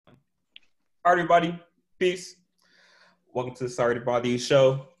All right, everybody. Peace. Welcome to the Sorry to Bother You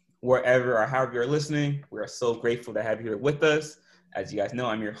show. Wherever or however you're listening, we are so grateful to have you here with us. As you guys know,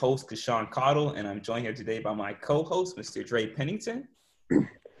 I'm your host, Casuan Cottle, and I'm joined here today by my co-host, Mr. Dre Pennington.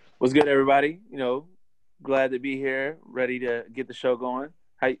 What's good, everybody? Glad to be here, ready to get the show going.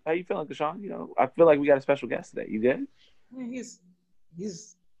 How you feeling, Kashawn? I feel like we got a special guest today. You good? Yeah,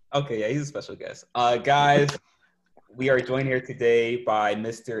 he's okay. Yeah, he's a special guest. Guys, we are joined here today by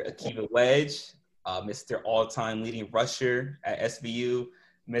Mr. Akiva Wedge, Mr. All-time leading rusher at SVU,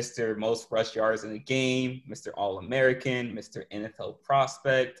 Mr. Most rush yards in the game, Mr. All-American, Mr. NFL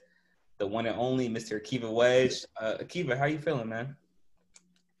prospect, the one and only Mr. Akiva Wedge. Akiva, how you feeling, man?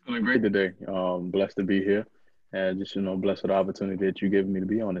 Feeling great today. Blessed to be here, and just blessed for the opportunity that you gave me to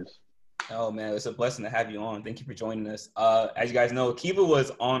be on this. Oh man, it's a blessing to have you on. Thank you for joining us. As you guys know, Akiva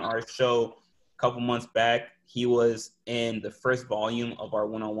was on our show a couple months back. He was in the first volume of our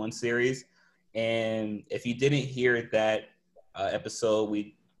one-on-one series, and if you didn't hear that episode,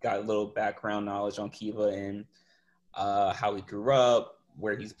 we got a little background knowledge on Kiva and how he grew up,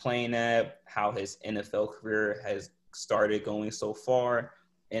 where he's playing at, how his NFL career has started going so far.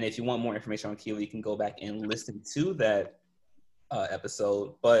 And if you want more information on Kiva, you can go back and listen to that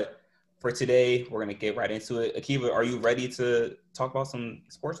episode. But for today, we're going to get right into it. Akiva, are you ready to talk about some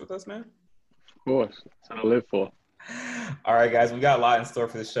sports with us, man? Of course. That's what I live for. All right, guys, we got a lot in store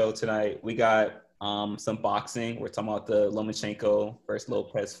for the show tonight. We got some boxing. We're talking about the Lomenchanko versus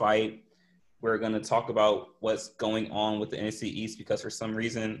Lopez fight. We're going to talk about what's going on with the NFC East because for some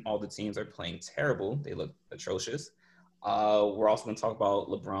reason, all the teams are playing terrible. They look atrocious. We're also going to talk about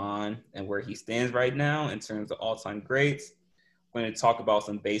Lebron and where he stands right now in terms of all-time greats. We're going to talk about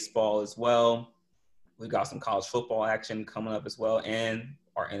some baseball as well. We've got some college football action coming up as well and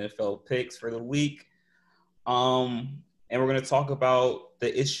our NFL picks for the week. And we're going to talk about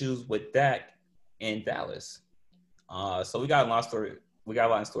the issues with Dak in Dallas. So we got a lot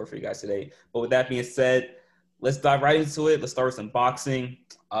in store for you guys today. But with that being said, let's dive right into it. Let's start with some boxing.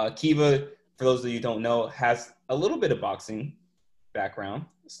 Kiva, for those of you who don't know, has a little bit of boxing background,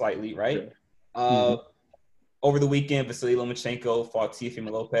 slightly, right? Over the weekend, Vasily Lomachenko fought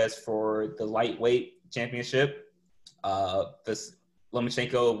Teofimo Lopez for the lightweight championship.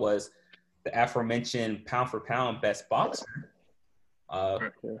 Lomachenko was the aforementioned pound-for-pound best boxer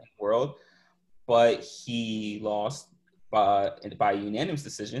in the world, but he lost by a unanimous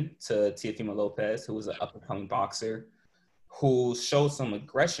decision to Teofimo Lopez, who was an up-and-coming boxer who showed some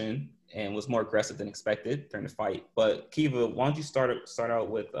aggression and was more aggressive than expected during the fight. But Kiva, why don't you start out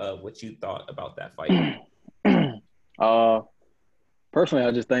with what you thought about that fight? Personally,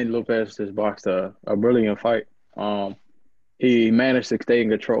 I just think Lopez just boxed a brilliant fight. He managed to stay in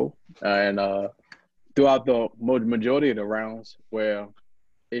control, and throughout the majority of the rounds, where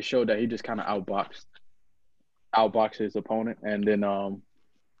it showed that he just kind of outboxed his opponent, and then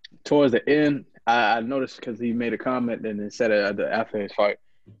towards the end, I noticed because he made a comment and then said it after his fight,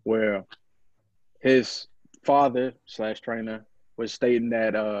 where his father/trainer was stating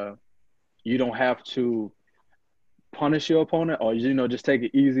that you don't have to punish your opponent or just take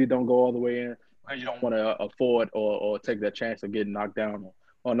it easy, don't go all the way in because you don't want to afford or take that chance of getting knocked down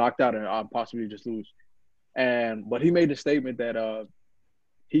or knocked out and possibly just lose. But he made the statement that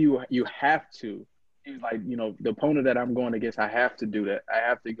you have to. He's like, the opponent that I'm going against, I have to do that. I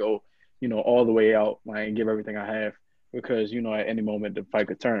have to go, all the way out and give everything I have because at any moment the fight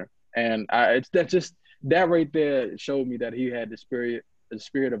could turn. And that right there showed me that he had the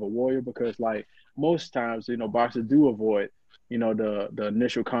spirit of a warrior because like most times, boxers do avoid, the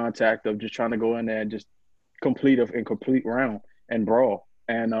initial contact of just trying to go in there and just complete round and brawl.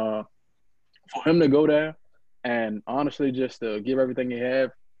 And for him to go there and honestly just to give everything he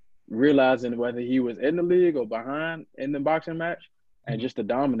had, realizing whether he was in the league or behind in the boxing match, and just to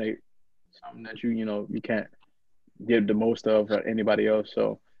dominate something that you can't give the most of anybody else.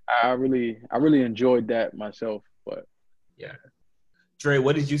 So I really enjoyed that myself. But yeah, Dre,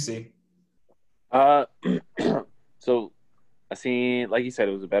 what did you see? So I seen, like you said,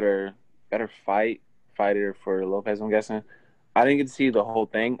 it was a better fighter for Lopez, I'm guessing. I didn't get to see the whole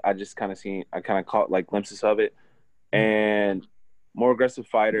thing. I just kind of caught like glimpses of it. And more aggressive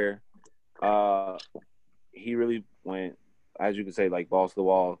fighter. He really went, as you could say, like balls to the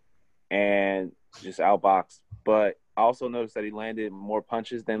wall and just outboxed. But I also noticed that he landed more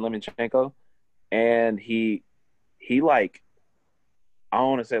punches than Lomenchanko. And he like, I don't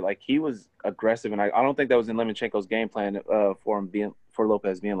want to say like he was aggressive, and I don't think that was in Lomenchanko's game plan for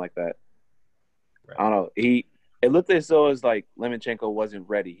Lopez being like that. Right. I don't know. It looked as though it's like Lomenchanko wasn't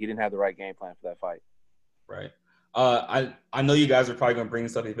ready. He didn't have the right game plan for that fight. Right. I know you guys are probably going to bring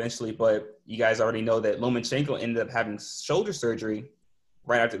this up eventually, but you guys already know that Lomenchanko ended up having shoulder surgery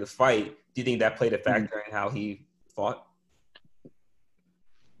right after the fight. Do you think that played a factor in how he fought?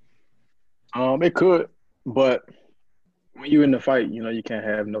 It could, but when you're in the fight, you can't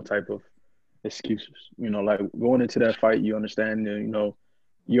have no type of excuses. Like going into that fight, you understand,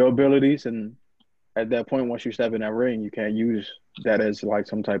 your abilities, and at that point, once you step in that ring, you can't use that as like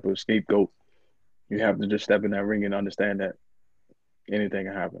some type of scapegoat. You have to just step in that ring and understand that anything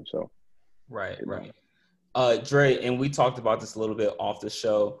can happen. So, Right. Dre, and we talked about this a little bit off the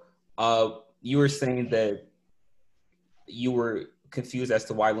show. You were saying that you were confused as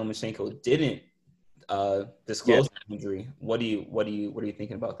to why Lomachenko didn't disclose the injury. What are you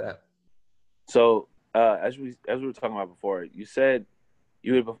thinking about that? So as we were talking about before, you had said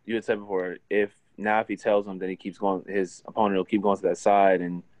before if he tells him, then he keeps going, his opponent will keep going to that side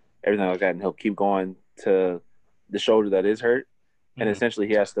and everything like that, and he'll keep going to the shoulder that is hurt, and essentially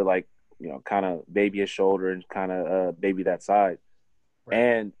he has to kind of baby his shoulder and kind of baby that side. Right.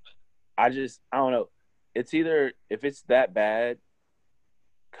 And I don't know. It's either, if it's that bad,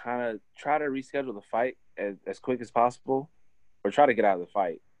 kind of try to reschedule the fight as quick as possible, or try to get out of the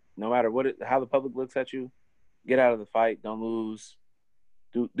fight. No matter how the public looks at you, get out of the fight. Don't lose.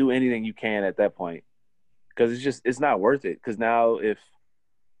 Do anything you can at that point, because it's not worth it. Because now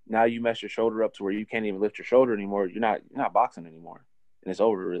you mess your shoulder up to where you can't even lift your shoulder anymore, you're not boxing anymore, and it's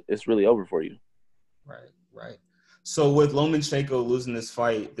over. It's really over for you. Right. So with Lomenchanko losing this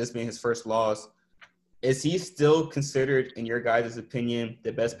fight, this being his first loss, is he still considered, in your guys' opinion,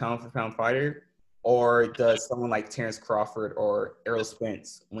 the best pound-for-pound fighter? Or does someone like Terrence Crawford or Errol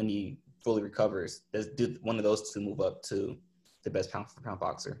Spence, when he fully recovers, do one of those two move up to the best pound-for-pound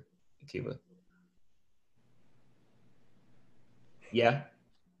boxer in Cuba? Yeah?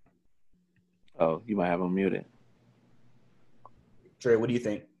 Oh, you might have him muted. Dre, what do you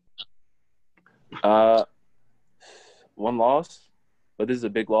think? One loss, but this is a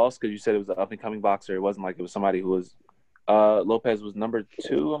big loss because you said it was an up-and-coming boxer. It wasn't like it was somebody who was Lopez was number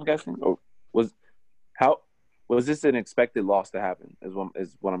 2, I'm guessing. Or was this an expected loss to happen? Is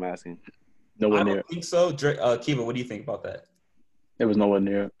what I'm asking. Nowhere I near. don't think so. Dre, Kiva, what do you think about that? It was nowhere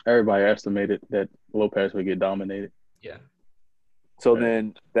near. Everybody estimated that Lopez would get dominated. Yeah. So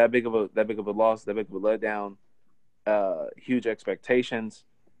then that big of a loss, that big of a letdown, huge expectations.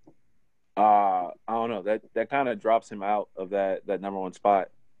 I don't know. That kind of drops him out of that number 1 spot,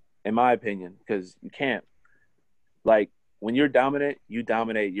 in my opinion, because you can't, like, when you're dominant, you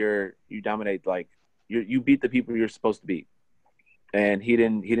dominate like you beat the people you're supposed to beat, and he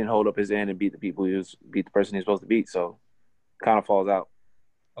didn't hold up his end and beat the person he's supposed to beat, so kind of falls out.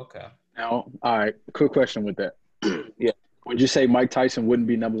 Okay. Now, all right, quick question with that. Yeah. Would you say Mike Tyson wouldn't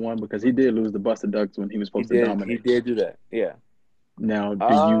be number 1 because he did lose the Buster Ducks when he was supposed to dominate? He did do that. Yeah. Now,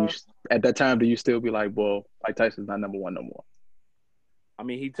 at that time, do you still be like, well, Mike Tyson's not number 1 no more? I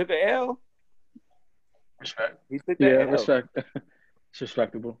mean, he took an L. Respect. He took that L. Respect. It's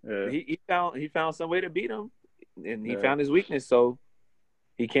respectable. Yeah. He found some way to beat him, and he found his weakness. So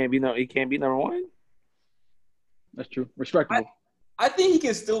he can't be number 1. That's true. Respectable. I think he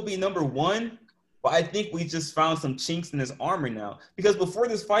can still be number 1, but I think we just found some chinks in his armor now. Because before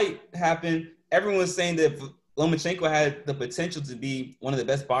this fight happened, everyone was saying that Lomachenko had the potential to be one of the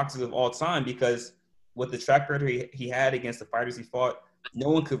best boxers of all time, because with the track record he had against the fighters he fought, no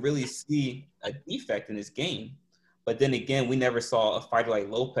one could really see a defect in his game. But then again, we never saw a fighter like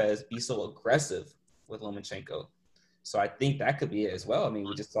Lopez be so aggressive with Lomenchanko. So I think that could be it as well. I mean,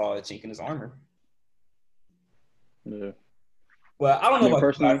 we just saw a chink in his armor. Yeah. Well, I don't know about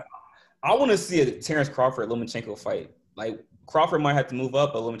personally. I want to see a Terrence Crawford Lomachenko fight. Like, Crawford might have to move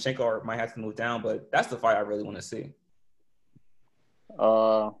up, but Lomachenko might have to move down. But that's the fight I really want to see.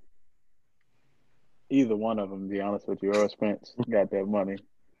 Either one of them, to be honest with you. Errol Spence got that money.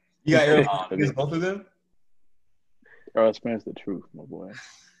 You got Errol against both of them? Errol Spence, the truth, my boy.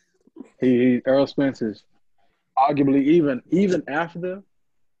 Errol Spence is arguably even after.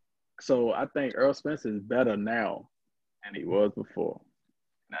 So I think Errol Spence is better now than he was before.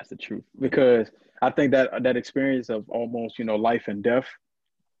 That's the truth, because I think that experience of almost life and death,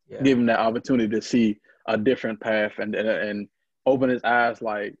 give him that opportunity to see a different path and open his eyes,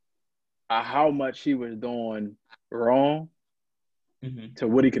 like how much he was doing wrong to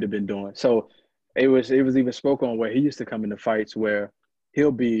what he could have been doing. So it was even spoken on where he used to come into fights where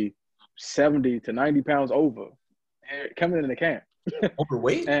he'll be 70 to 90 pounds over coming in the camp.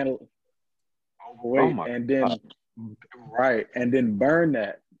 Overweight? And then burn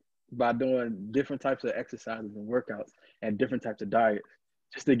that by doing different types of exercises and workouts and different types of diets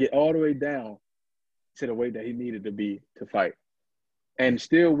just to get all the way down to the weight that he needed to be to fight, and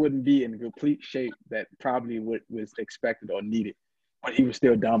still wouldn't be in complete shape that probably was expected or needed, but he would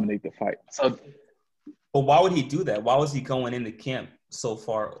still dominate the fight. So, but why would he do that? Why was he going into camp so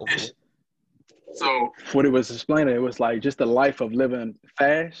far overweight? so what it was explaining, it was like just the life of living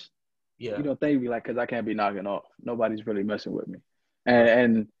fast. Yeah. You know, things be like, because I can't be knocking off. Nobody's really messing with me, Right.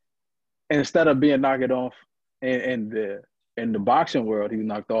 and instead of being knocked off in the boxing world, he was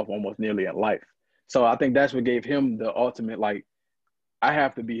knocked off almost nearly in life. So I think that's what gave him the ultimate, like, I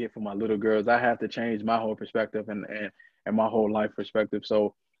have to be here for my little girls. I have to change my whole perspective and my whole life perspective.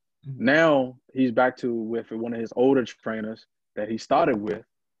 So now he's back to with one of his older trainers that he started with.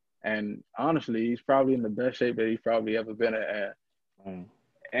 And honestly, he's probably in the best shape that he's probably ever been at.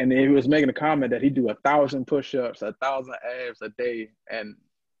 And he was making a comment that he do 1,000 push-ups, 1,000 abs a day. And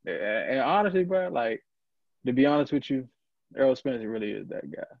honestly, bro, like, to be honest with you, Errol Spence really is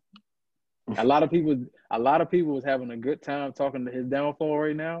that guy. A lot of people was having a good time talking to his downfall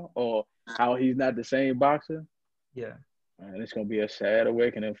right now, or how he's not the same boxer. Yeah. And it's gonna be a sad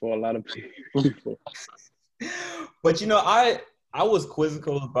awakening for a lot of people. But you know, I was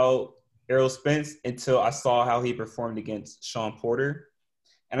quizzical about Errol Spence until I saw how he performed against Sean Porter,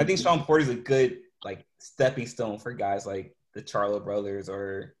 and I think Sean Porter is a good like stepping stone for guys like the Charlo brothers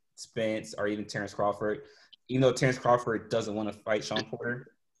or Spence or even Terrence Crawford. Even though Terrence Crawford doesn't want to fight Sean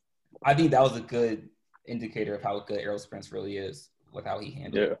Porter, I think that was a good indicator of how good Errol Spence really is with how he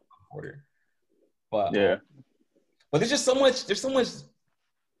handled Porter. But but there's just so much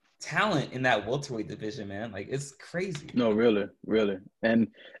talent in that welterweight division, man. Like, it's crazy. No, really. And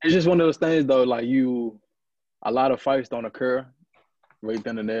it's just one of those things though, like a lot of fights don't occur right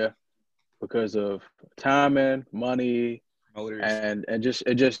then and there because of timing, money, Promoters. and just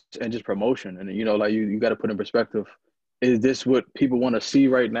promotion. And you know, like you got to put in perspective, is this what people want to see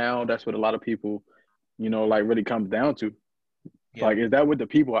right now? That's what a lot of people, you know, like really comes down to. Yeah. Like, is that what the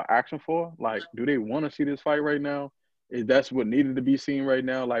people are asking for? Like, do they want to see this fight right now? Is that's what needed to be seen right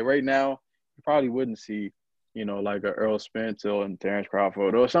now? Like, right now, you probably wouldn't see, you know, like a Earl Spence or Terrence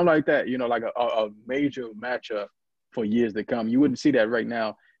Crawford or something like that, you know, like a major matchup for years to come. You wouldn't see that right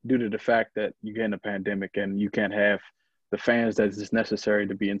now due to the fact that you get in a pandemic and you can't have the fans that is necessary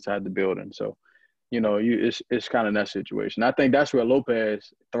to be inside the building. So, you know, it's kind of that situation. I think that's where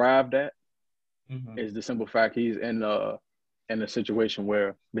Lopez thrived at, is the simple fact he's in a situation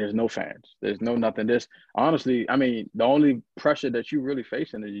where there's no fans, there's no nothing. There's honestly, I mean, the only pressure that you really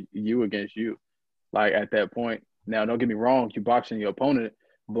facing is you against you. Like, at that point, now don't get me wrong, you boxing your opponent,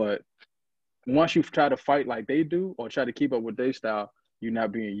 but once you try to fight like they do or try to keep up with their style, you're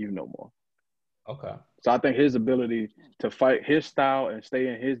not being you no more. Okay. So I think his ability to fight his style and stay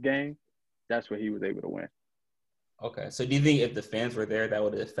in his game, that's where he was able to win. Okay. So do you think if the fans were there, that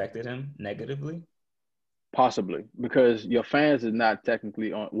would have affected him negatively? Possibly, because your fans is not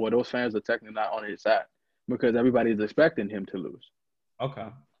technically on. Well, those fans are technically not on his side because everybody's expecting him to lose. Okay.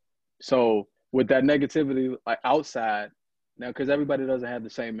 So with that negativity, like outside now, because everybody doesn't have the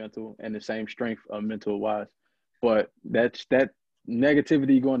same mental and the same strength mental wise, but that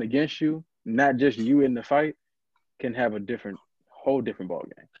negativity going against you, not just you in the fight, can have a whole different ball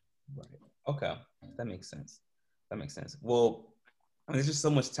game. Right. Okay. That makes sense. Well, I mean, there's just so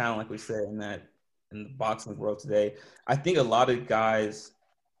much talent, like we said, in the boxing world today. I think a lot of guys,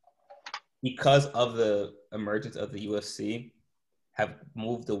 because of the emergence of the UFC, have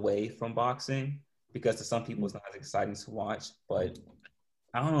moved away from boxing because to some people it's not as exciting to watch. But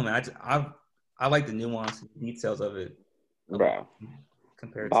I don't know, man. I like the nuance and details of it. Bro,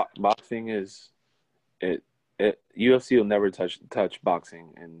 compared to boxing is it. UFC will never touch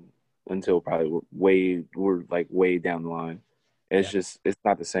boxing until probably way down the line. It's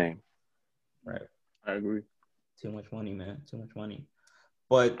not the same. Right. I agree. Too much money, man. Too much money.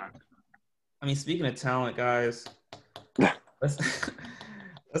 But I mean, speaking of talent, guys, let's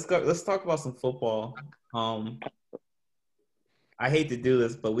go. Let's talk about some football. I hate to do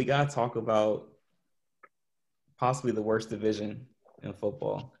this, but we gotta talk about possibly the worst division in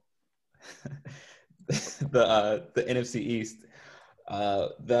football, the NFC East.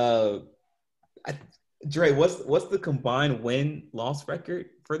 Dre, what's the combined win-loss record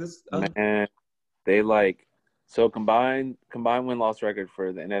for this? Man, they combined win-loss record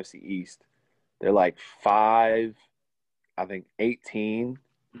for the NFC East. They're like 5, I think 18,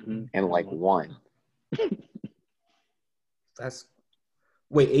 and like 1. That's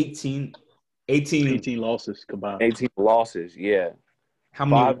 18 losses combined. 18 losses, yeah. How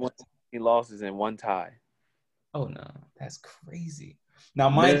many? 5 wins, 18 losses, and 1 tie. Oh no, that's crazy. Now,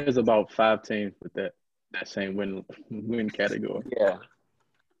 there's about 5 teams with that same win category. Yeah.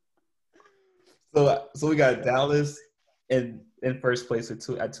 So we got Dallas in first place with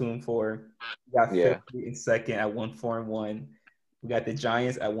 2-4. We got Yeah. Philly in second at 1-4-1. We got the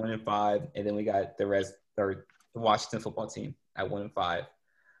Giants at 1-5, and then we got the rest or the Washington football team at 1-5.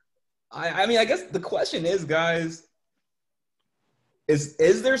 I mean, I guess the question is, guys,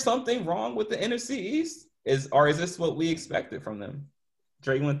 is there something wrong with the NFC East? Is this what we expected from them?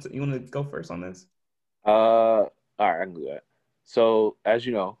 Dre, you want to go first on this? All right, I can do that. So, as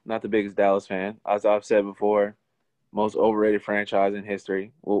you know, not the biggest Dallas fan. As I've said before, most overrated franchise in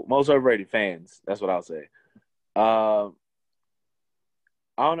history. Well, most overrated fans. That's what I'll say. I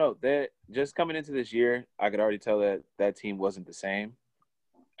don't know. That just coming into this year, I could already tell that team wasn't the same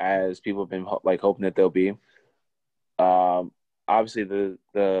as people have been hoping that they'll be. Obviously,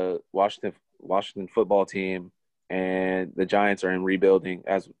 the Washington football team and the Giants are in rebuilding,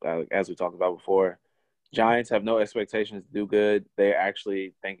 as we talked about before. Giants have no expectations to do good. They're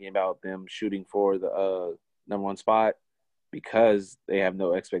actually thinking about them shooting for the number one spot because they have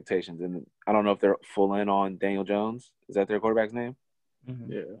no expectations. And I don't know if they're full in on Daniel Jones. Is that their quarterback's name?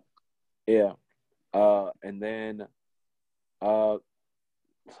 Mm-hmm. Yeah. Yeah. And then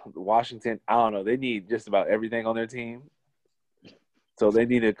Washington, I don't know. They need just about everything on their team. So they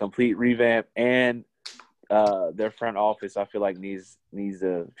need a complete revamp, and their front office, I feel like, needs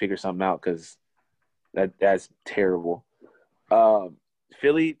to figure something out because that's terrible.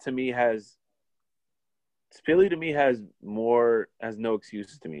 Philly to me has no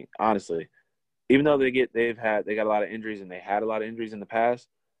excuses to me, honestly. Even though they got a lot of injuries and they had a lot of injuries in the past,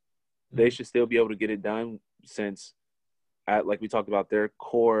 they should still be able to get it done since, like we talked about, their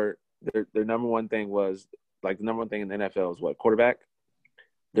core, their number one thing was the number one thing in the NFL is what? Quarterback.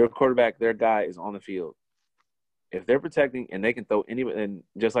 Their quarterback, their guy is on the field. If they're protecting and they can throw anybody, and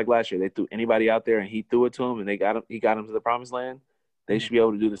just like last year, they threw anybody out there and he threw it to them and he got him to the promised land, they should be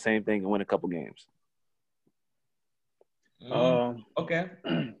able to do the same thing and win a couple games. Okay.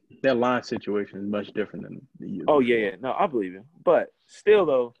 Their line situation is much different than the years. Oh yeah. No, I believe you. But still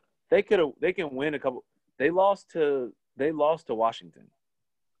though, they can win a couple. They lost to Washington.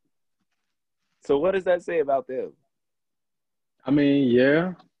 So what does that say about them? I mean,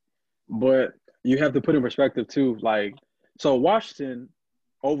 yeah, but you have to put in perspective too. So Washington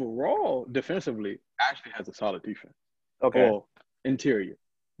overall defensively actually has a solid defense. Okay. Or interior,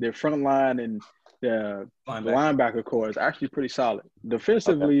 their front line and the linebacker core is actually pretty solid.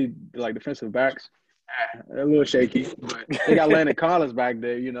 Defensively, like defensive backs, a little shaky, but they got Landon Collins back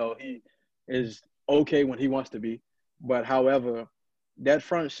there. You know, he is okay when he wants to be, but however, that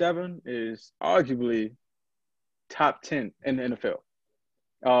front seven is arguably top 10 in the NFL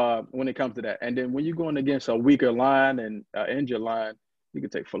when it comes to that. And then when you're going against a weaker line and injured line, you can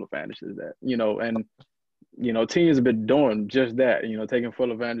take full advantage of that. And teams have been doing just that. Taking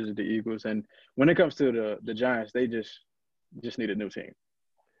full advantage of the Eagles. And when it comes to the Giants, they just need a new team.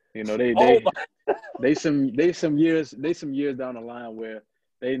 They some years down the line where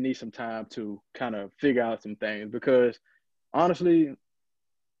they need some time to kind of figure out some things because honestly,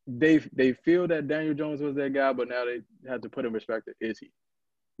 they feel that Daniel Jones was that guy, but now they have to put in perspective, is he?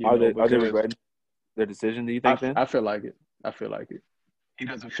 Are they regretting their decision, do you think, then? I feel like it. He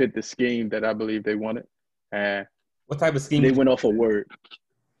doesn't fit the scheme that I believe they wanted. And what type of scheme? They went off a word.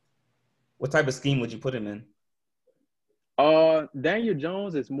 What type of scheme would you put him in? Daniel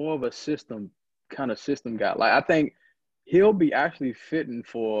Jones is more of a system guy. Like I think he'll be actually fitting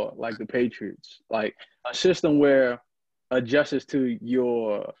for like the Patriots, like a system where adjusts to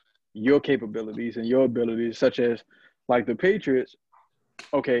your capabilities and your abilities, such as like the Patriots.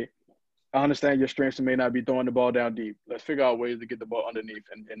 Okay, I understand your strengths may not be throwing the ball down deep. Let's figure out ways to get the ball underneath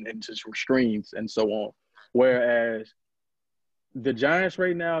and just screens and so on. Whereas the Giants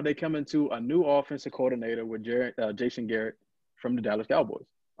right now, they come into a new offensive coordinator with Jason Garrett from the Dallas Cowboys.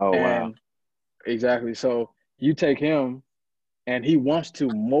 Oh, wow. Exactly. So you take him, and he wants to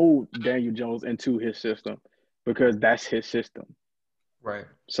mold Daniel Jones into his system because that's his system. Right.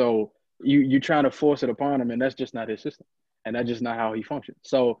 So you trying to force it upon him, and that's just not his system. And that's just not how he functions.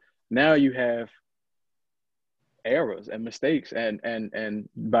 So now you have errors and mistakes and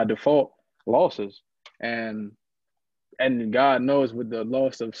by default losses. And God knows with the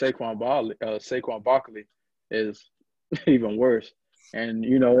loss of Saquon Barkley is even worse. And,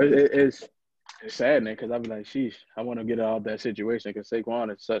 it's saddening because I'd be like, sheesh, I want to get out of that situation because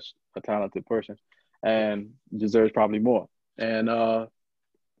Saquon is such a talented person and deserves probably more. And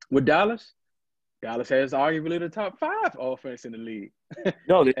with Dallas has arguably the top 5 offense in the league.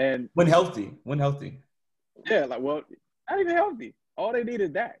 No, and when healthy. Yeah, not even healthy. All they need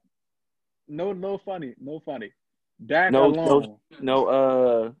is Dak. No funny. Dak alone.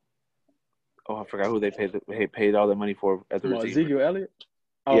 I forgot who they paid all the money for at the receiver. Ezekiel Elliott?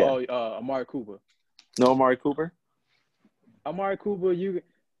 Yeah. Amari Cooper. No Amari Cooper? Amari Cooper,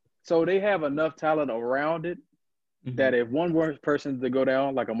 so they have enough talent around it that if one worse person to go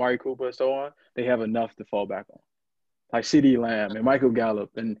down, like Amari Cooper and so on, they have enough to fall back on. Like CeeDee Lamb and Michael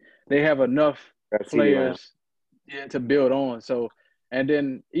Gallup, and they have enough players to build on. So, and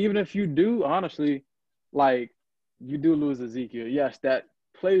then even if you do, honestly, like you do lose Ezekiel, yes, that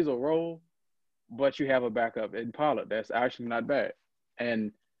plays a role, but you have a backup in Pollard. That's actually not bad.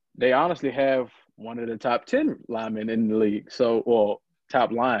 And they honestly have one of the top 10 linemen in the league. So, or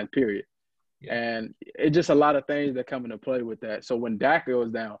top line, period. Yeah. And it's just a lot of things that come into play with that. So when Dak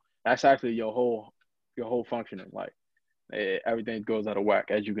goes down, that's actually your whole functioning. Like everything goes out of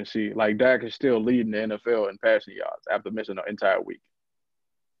whack, as you can see. Like Dak is still leading the NFL in passing yards after missing an entire week.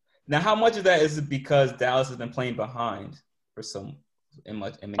 Now, how much of that is it because Dallas has been playing behind for some? I mean,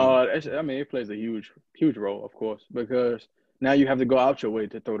 it plays a huge role, of course, because now you have to go out your way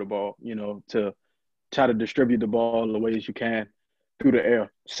to throw the ball, to try to distribute the ball the ways you can through the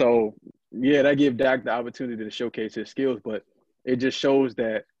air. So, yeah, that gives Dak the opportunity to showcase his skills, but it just shows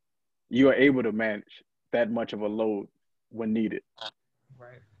that you are able to manage that much of a load when needed.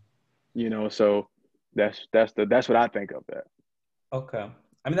 Right. So that's what I think of that. Okay.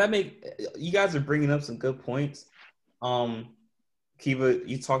 I mean, you guys are bringing up some good points. Kiva,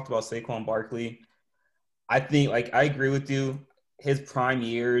 you talked about Saquon Barkley. I think, I agree with you. His prime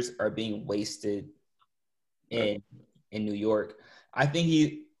years are being wasted in New York. I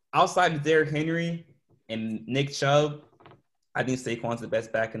think outside of Derrick Henry and Nick Chubb, I think Saquon's the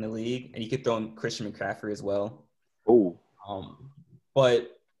best back in the league, and you could throw in Christian McCaffrey as well. Oh,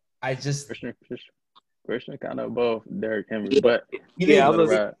 but I just Christian kind of above Derrick Henry, but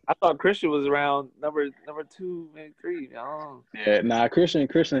I thought Christian was around number 2, maybe 3. Oh. Yeah,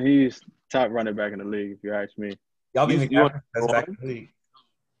 Christian, he's top running back in the league. If you ask me, y'all think McCaffrey's best back in the league?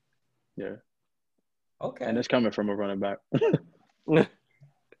 Yeah. Okay. And it's coming from a running back.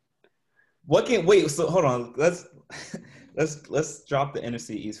 So hold on. Let's drop the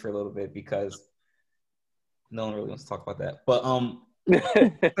NFC East for a little bit because no one really wants to talk about that. But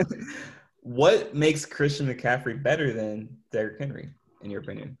what makes Christian McCaffrey better than Derrick Henry, in your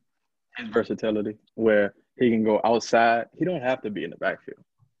opinion? His versatility, where he can go outside. He don't have to be in the backfield.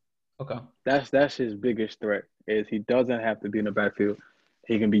 Okay. That's his biggest threat, is he doesn't have to be in the backfield.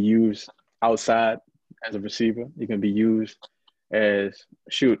 He can be used outside as a receiver. He can be used as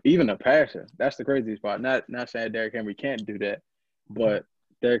even a passer. That's the craziest part. Not saying Derrick Henry can't do that, but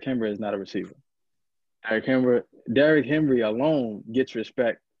Derrick Henry is not a receiver. Derrick Henry alone gets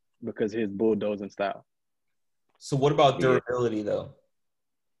respect because of his bulldozing style. So what about durability, though?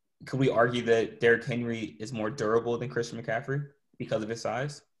 Could we argue that Derrick Henry is more durable than Christian McCaffrey because of his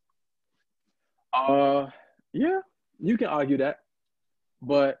size? Yeah, you can argue that.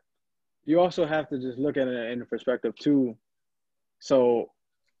 But you also have to just look at it in the perspective, too. So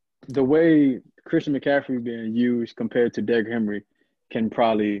the way Christian McCaffrey being used compared to Derrick Henry can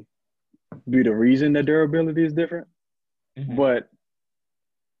probably be the reason that durability is different. Mm-hmm. But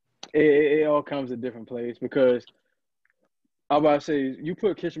it all comes at different plays because I'm about to say you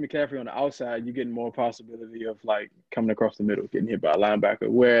put Christian McCaffrey on the outside, you're getting more possibility of coming across the middle, getting hit by a linebacker.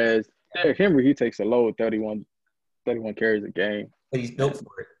 Whereas Derrick Henry, he takes a load, 31 carries a game. But he's built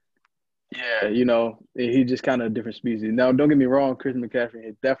for it. Yeah, he just kind of a different species. Now, don't get me wrong, Christian McCaffrey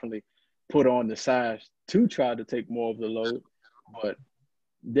has definitely put on the size to try to take more of the load. But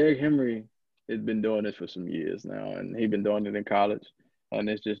Derrick Henry has been doing this for some years now, and he's been doing it in college, and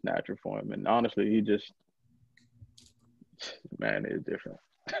it's just natural for him. And honestly, it's different.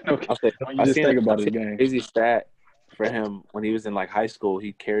 I just think about his game. Crazy stat for him when he was in high school,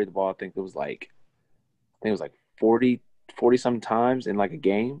 he carried the ball. I think it was 40 some times in a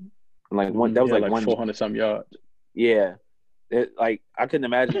game. And one that was one 400 some yards. Yeah, I couldn't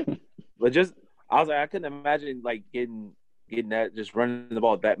imagine. But I couldn't imagine getting that, just running the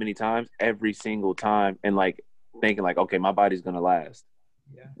ball that many times every single time, and thinking okay, my body's gonna last.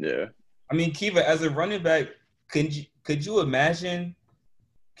 Yeah. I mean, Kiva, as a running back, could you imagine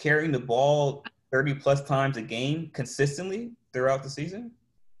carrying the ball 30 plus times a game consistently throughout the season?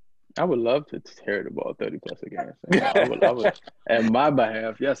 I would love to carry the ball 30 plus a game. I would, at my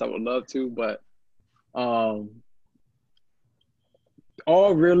behalf, yes, I would love to, but all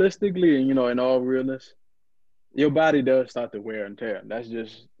realistically, and in all realness, your body does start to wear and tear. That's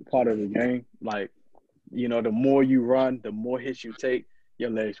just part of the game. The more you run, the more hits you take, your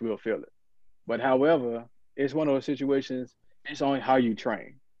legs will feel it. But however, it's one of those situations, it's only how you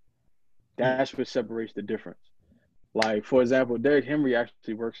train. That's what separates the difference. Like, for example, Derrick Henry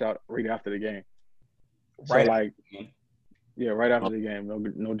actually works out right after the game. So, Right. like, yeah, right after the game,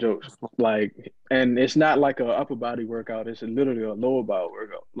 no jokes. Like, and it's not like a upper body workout; it's literally a lower body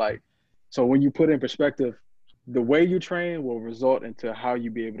workout. Like, so when you put in perspective, the way you train will result into how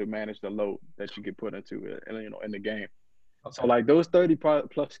you be able to manage the load that you get put into it, and in the game. So, Okay. like those 30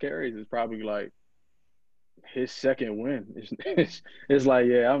 plus carries is probably like his second win. It's like,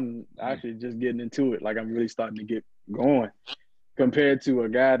 yeah, I'm actually just getting into it. Like, I'm really starting to get going compared to a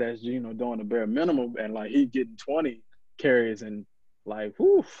guy that's doing the bare minimum and like he getting 20 carries and like,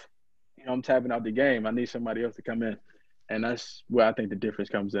 whew, I'm tapping out the game. I need somebody else to come in, and that's where I think the difference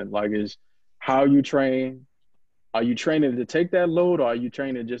comes in. Like, is how you train. Are you training to take that load, or are you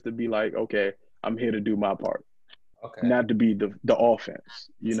training just to be like, okay, I'm here to do my part, Okay. not to be the offense?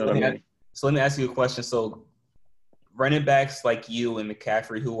 You So know what I mean? let me ask you a question. So running backs like you and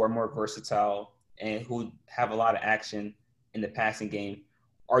McCaffrey, who are more versatile and who have a lot of action in the passing game,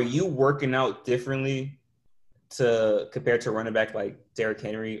 are you working out differently to compared to a running back like Derrick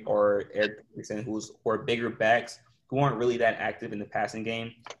Henry or Eric Dickerson, who are bigger backs who aren't really that active in the passing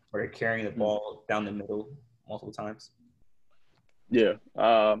game, or they're carrying the ball down the middle multiple times? Yeah.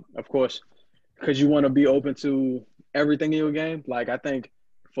 Of course, because you want to be open to everything in your game. Like, I think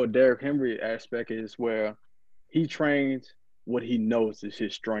for Derrick Henry aspect is where he trains what he knows is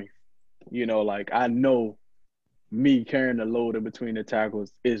his strength. Like, I know me carrying the load in between the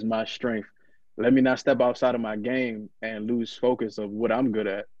tackles is my strength. Let me not step outside of my game and lose focus of what I'm good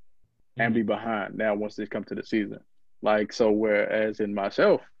at and be behind now once they come to the season. Like, so whereas in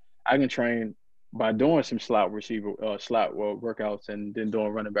myself, I can train by doing some slot workouts and then doing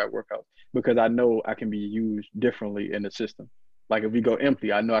running back workouts because I know I can be used differently in the system. Like, if we go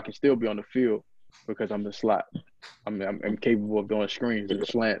empty, I know I can still be on the field because I'm the slot. I'm capable of doing screens and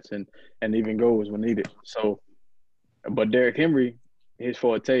slants and even goals when needed. So, but Derrick Henry, his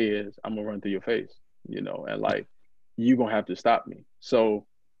forte is I'm gonna run through your face, and like you gonna have to stop me. So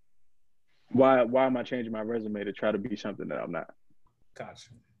why am I changing my resume to try to be something that I'm not? Gotcha.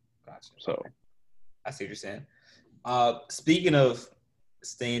 So Okay. I see what you're saying. Speaking of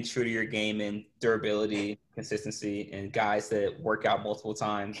staying true to your game and durability, consistency, and guys that work out multiple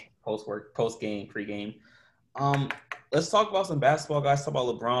times post game, pre game. Um, let's talk about some basketball guys. Talk about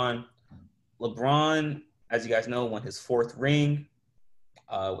LeBron. LeBron, as you guys know, won his fourth ring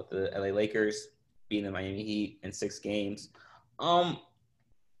with the LA Lakers, beating the Miami Heat in 6 games. Um,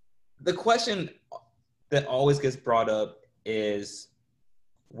 the question that always gets brought up is,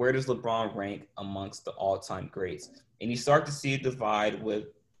 where does LeBron rank amongst the all-time greats? And you start to see a divide with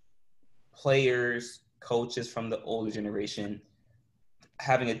players, coaches from the older generation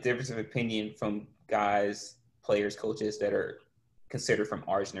having a difference of opinion from guys, players, coaches that are considered from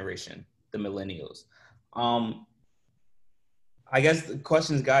our generation, the millennials. I guess the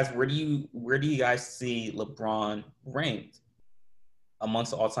question is, guys, where do you guys see LeBron ranked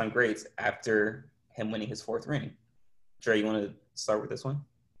amongst the all-time greats after him winning his 4th ring? Dre, you want to start with this one?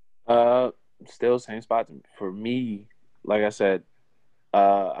 Still same spot for me. Like I said,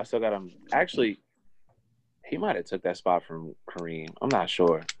 I still got him. Actually, he might have took that spot from Kareem. I'm not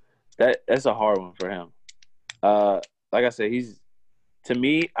sure. That's a hard one for him. Like I said, to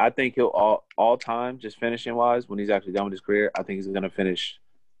me, I think he'll all time, just finishing wise, when he's actually done with his career, I think he's gonna finish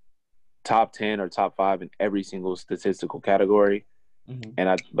top 10 or top 5 in every single statistical category.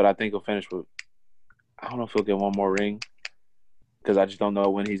 But I think he'll finish with, I don't know if he'll get one more ring because I just don't know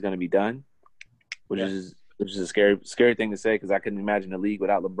when he's gonna be done, which is a scary thing to say because I couldn't imagine a league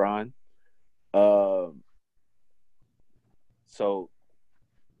without LeBron. So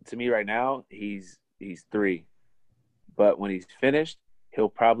to me right now, he's 3, but when he's finished, he'll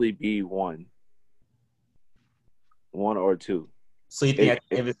probably be one or 2. So you think at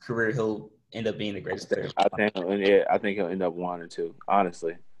the end of his career he'll end up being the greatest player? I think he'll end up 1 or 2,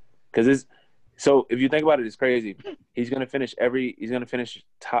 honestly, because so if you think about it, it's crazy. He's gonna finish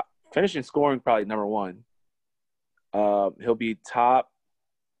finishing scoring probably number 1. He'll be top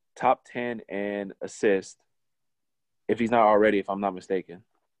 10 in assist if he's not already, if I'm not mistaken.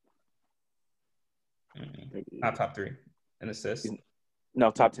 Not top 3 in assists. No,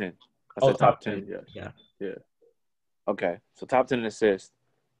 top 10. I said top 10. Yeah. Okay, so top 10 in assists.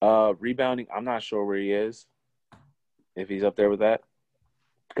 Rebounding, I'm not sure where he is, if he's up there with that,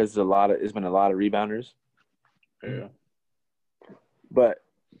 because it's been a lot of rebounders. Yeah. But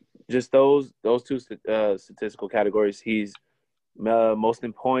just those 2 statistical categories, he's most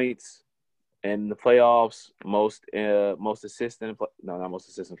in points in the playoffs, most assists in not most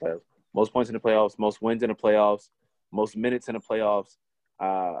assists in the playoffs, most points in the playoffs, most wins in the playoffs, most minutes in the playoffs.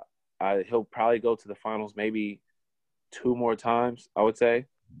 He'll probably go to the finals maybe 2 more times, I would say.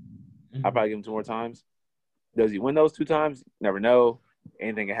 Mhm. I'll probably give him 2 more times. Does he win those 2 times? Never know.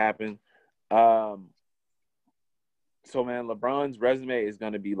 Anything can happen. So, man, LeBron's resume is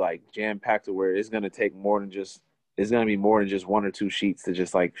going to be, like, jam-packed to where it's going to take more than just – it's going to be more than just 1 or 2 sheets to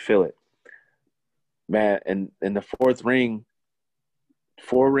just, like, fill it. Man, and in the 4th ring,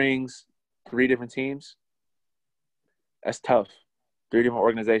 4 rings, 3 different teams, that's tough. 3 different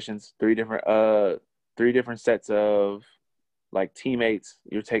organizations, 3 different sets of like teammates.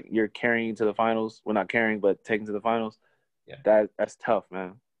 You're carrying to the finals. Well, not carrying, but taking to the finals. Yeah. That's tough,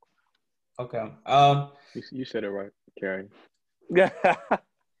 man. Okay. You said it right, Carrie. Yeah.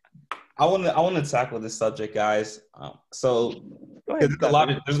 I want to tackle this subject, guys. So Go ahead. there's a lot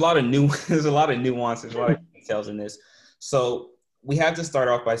of there's a lot of nuance, there's a lot of details in this. So we have to start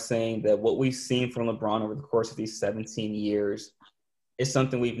off by saying that what we've seen from LeBron over the course of these 17 years is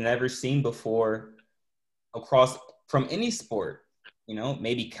something we've never seen before across from any sport. You know,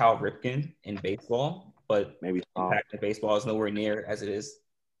 maybe Cal Ripken in baseball, but maybe impact in baseball is nowhere near as it is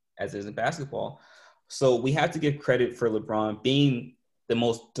in basketball. So we have to give credit for LeBron being the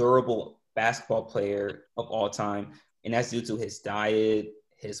most durable basketball player of all time, and that's due to his diet,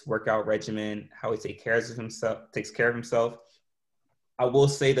 his workout regimen, how he takes care of himself. I will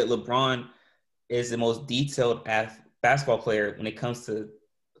say that LeBron is the most detailed basketball player when it comes to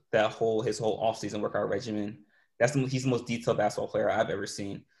his whole offseason workout regimen. He's the most detailed basketball player I've ever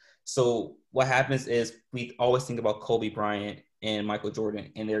seen. So what happens is we always think about Kobe Bryant and Michael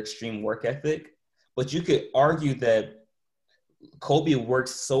Jordan and their extreme work ethic, but you could argue that Kobe worked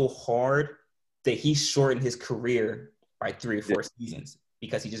so hard that he shortened his career by 3 or 4 seasons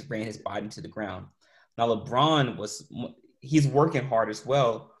because he just ran his body to the ground. Now LeBron he's working hard as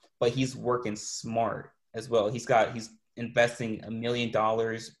well, but he's working smart as well. He's investing $1 million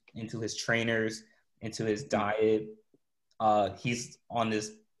into his trainers, into his diet. He's on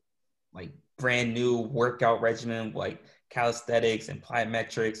this like brand new workout regimen, like calisthenics and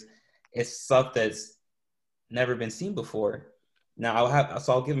plyometrics. It's stuff that's never been seen before. Now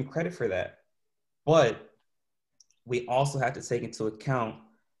I'll give him credit for that. But we also have to take into account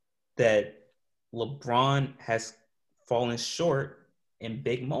that LeBron has fallen short in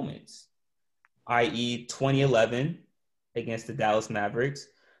big moments, i.e. 2011 against the Dallas Mavericks.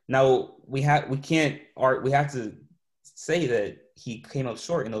 Now we have to say that he came up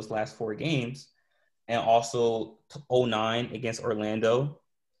short in those last 4 games, and also 2009 against Orlando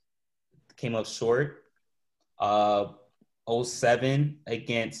came up short. 2007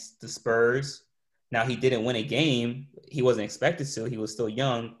 against the Spurs. Now he didn't win a game. He wasn't expected to. He was still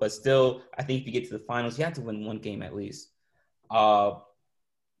young, but still, I think if you get to the finals, you have to win 1 game at least.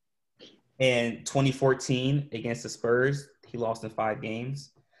 And 2014 against the Spurs, he lost in 5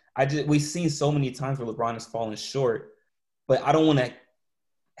 games. We've seen so many times where LeBron has fallen short, but I don't want to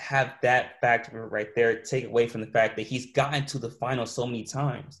have that factor right there take away from the fact that he's gotten to the final so many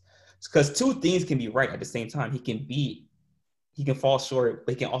times. Because 2 things can be right at the same time. He can fall short,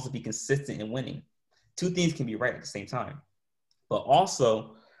 but he can also be consistent in winning. 2 things can be right at the same time. But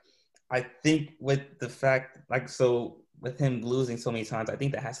also, I think with the fact, with him losing so many times, I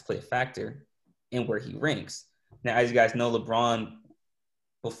think that has to play a factor in where he ranks. Now, as you guys know, LeBron,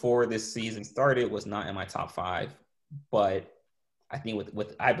 before this season started, was not in my top 5. But I think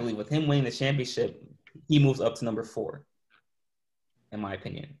I believe with him winning the championship, he moves up to number 4, in my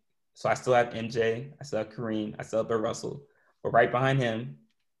opinion. So I still have MJ, I still have Kareem, I still have Bill Russell. But right behind him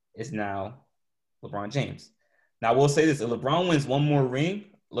is now LeBron James. Now, I will say this. If LeBron wins 1 more ring,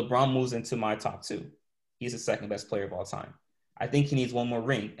 LeBron moves into my top 2. He's the 2nd best player of all time. I think he needs 1 more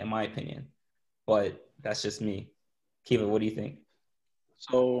ring, in my opinion. But that's just me. Kiva, what do you think?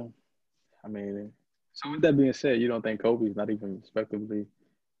 So with that being said, you don't think Kobe's not even respectively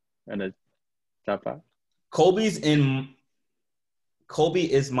in the top 5? Kobe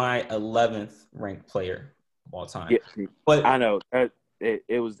is my 11th ranked player of all time. Yeah, but I know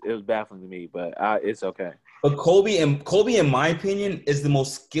it was baffling to me, but it's okay. But Kobe, in my opinion, is the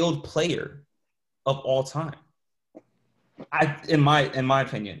most skilled player of all time. In my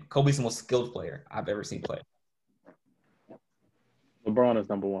opinion, Kobe's the most skilled player I've ever seen play. LeBron is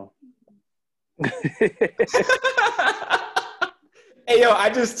number 1. Hey, yo,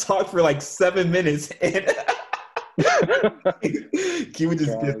 I just talked for like 7 minutes, and he would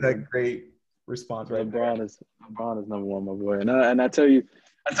just get that great response right LeBron there. LeBron is number 1, my boy. And I tell you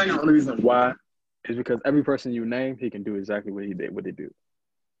the only reason why is because every person you name, he can do exactly what he did.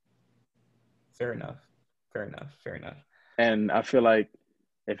 Fair enough. And I feel like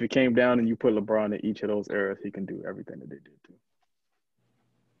if it came down and you put LeBron in each of those eras, he can do everything that they did too.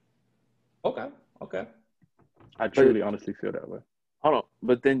 Okay. I truly, honestly feel that way. Hold on,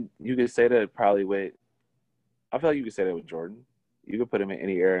 but then you could say that probably with. I feel like you could say that with Jordan. You could put him in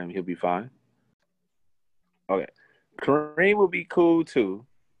any era and he'll be fine. Okay, Kareem would be cool too.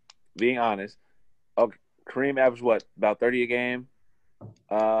 Being honest, okay, Kareem averaged what, about 30 a game.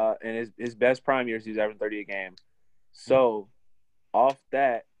 And his best prime years, he was averaging 30 a game. So off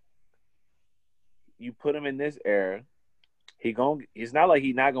that, you put him in this era. It's not like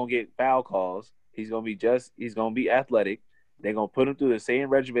he's not gonna get foul calls. He's gonna be athletic. They're gonna put him through the same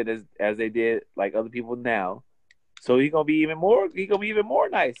regimen as they did like other people now. So he's gonna be even more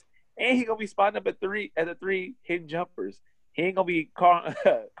nice. And he's gonna be spotting up at the three hitting jumpers. He ain't gonna be Carl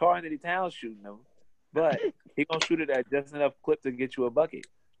Anthony Towns shooting them, but he's gonna shoot it at just enough clip to get you a bucket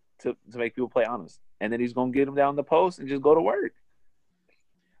to make people play honest. And then he's gonna get them down the post and just go to work.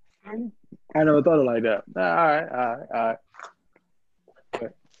 I never thought of it like that. All right.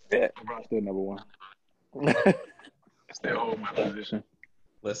 But yeah, LeBron's still number one. Still hold my position.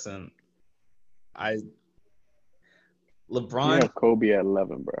 Listen, You LeBron have Kobe at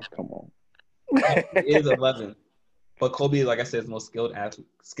 11, bro. Come on. is 11, but Kobe, like I said, is the most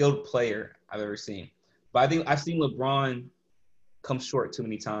skilled player I've ever seen. But I think I've seen LeBron come short too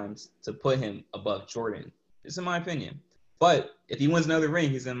many times to put him above Jordan. It's in my opinion. But if he wins another ring,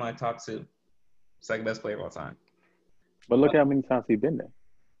 he's in my top 2. Second best player of all time. But look how many times he's been there.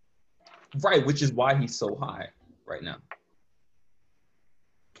 Right, which is why he's so high right now.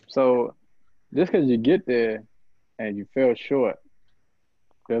 So just because you get there and you fell short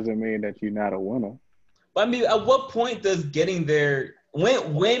doesn't mean that you're not a winner. But I mean, at what point does getting there?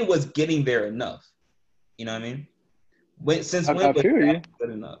 When was getting there enough? You know what I mean? When was that good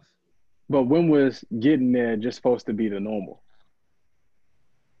enough? But when was getting there just supposed to be the normal?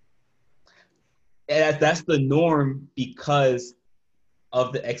 And that's the norm because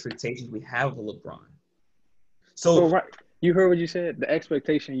of the expectations we have of LeBron. So right, you heard what you said. The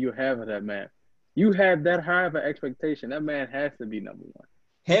expectation you have of that man. You have that high of an expectation. That man has to be number one.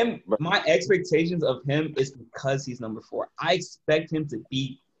 My expectations of him is because he's number 4. I expect him to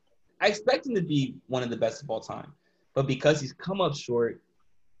be one of the best of all time. But because he's come up short,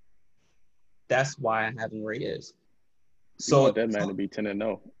 that's why I have him where he is. So you want that man to be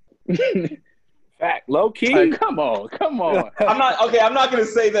 10-0. Fact, low key. Like, come on. I'm not gonna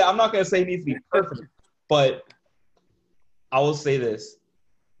say that. I'm not gonna say he needs to be perfect, but I will say this.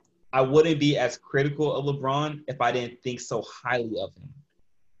 I wouldn't be as critical of LeBron if I didn't think so highly of him.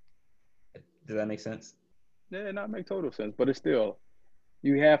 Does that make sense? Yeah, that makes total sense. But it's still,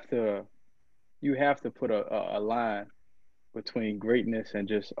 you have to put a line between greatness and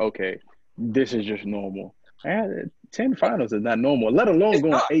just, okay, this is just normal. And 10 finals is not normal, let alone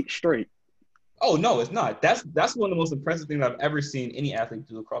going 8 straight. Oh no, it's not. That's one of the most impressive things I've ever seen any athlete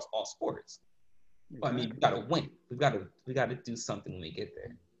do across all sports. I mean, we gotta win. We gotta do something when we get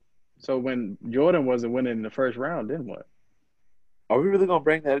there. So when Jordan wasn't winning in the first round, then what? Are we really gonna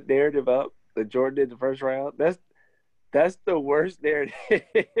bring that narrative up that Jordan did the first round? That's the worst narrative.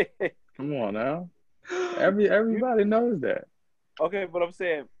 Come on now. Everybody knows that. Okay, but I'm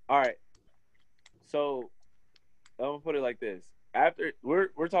saying, all right. So I'm gonna put it like this. After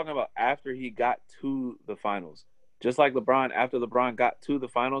we're talking about after he got to the finals. Just like LeBron, after LeBron got to the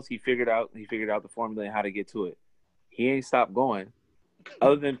finals, he figured out the formula and how to get to it. He ain't stopped going.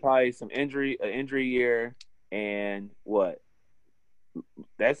 Other than probably an injury year, and what?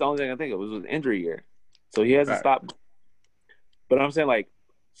 That's the only thing I think of was an injury year. So he hasn't stopped. But I'm saying, like,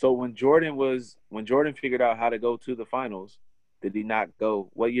 so when Jordan figured out how to go to the finals, did he not go?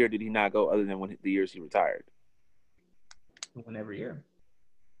 What year did he not go other than the years he retired? Win every year.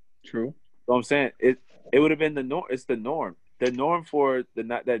 True. So I'm saying it would have been the norm. It's the norm. The norm for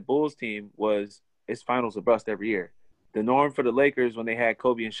that Bulls team was it's finals or bust every year. The norm for the Lakers when they had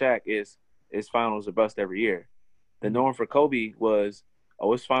Kobe and Shaq is finals or bust every year. The norm for Kobe was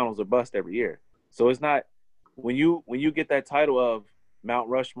it's finals or bust every year. So it's not when you get that title of Mount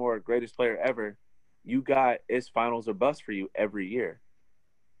Rushmore greatest player ever, you got it's finals or bust for you every year.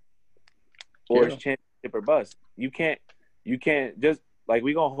 Or it's championship or bust. You can't just like if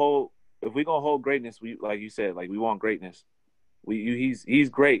we gonna hold greatness, we like you said, like we want greatness. He's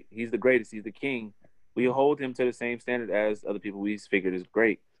great. He's the greatest. He's the king. We hold him to the same standard as other people we figured is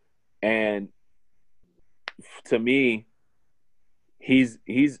great. And to me, he's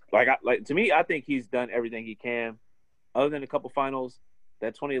to me, I think he's done everything he can. Other than a couple finals,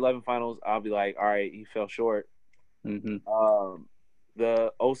 that 2011 finals, I'll be like, all right, he fell short. Mm-hmm.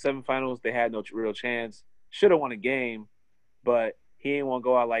 The 2007 finals, they had no real chance. Should have won a game, but he didn't want to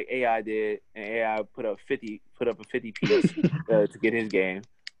go out like AI did, and AI put up a 50 piece to get his game.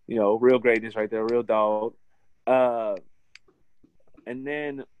 You know, real greatness right there, real dog. And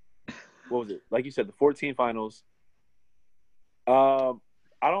then what was it? Like you said, the 14 finals. I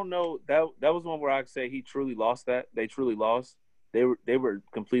don't know. That was one where I say he truly lost that. They truly lost. They were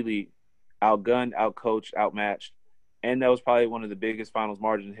completely outgunned, outcoached, outmatched. And that was probably one of the biggest finals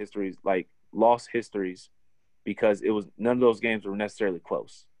margin histories, like lost histories, because it was none of those games were necessarily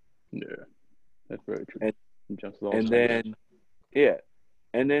close. Yeah, that's very true. And then yeah.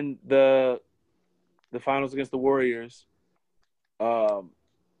 And then the finals against the Warriors,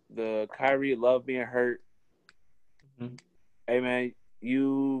 the Kyrie Love being hurt. Mhm. Hey man,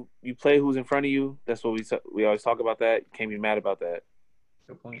 you play who's in front of you. That's what we always talk about. That you can't be mad about that.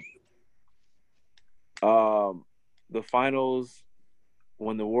 Good point. The finals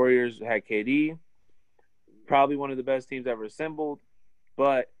when the Warriors had KD, probably one of the best teams ever assembled.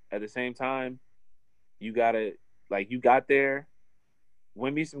 But at the same time, you gotta you got there,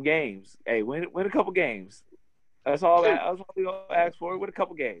 win me some games. Hey, win a couple games. That's all we gonna ask for. Win a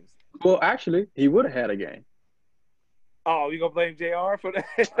couple games. Well, actually, he would have had a game. Oh, you gonna blame JR for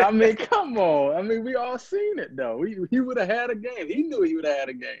that? I mean, come on. I mean, we all seen it though. He would have had a game. He knew he would have had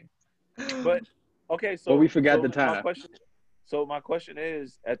a game. But okay, so But we forgot the time. My question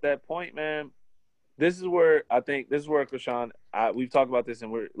is, at that point, man, this is where Krishan, we've talked about this,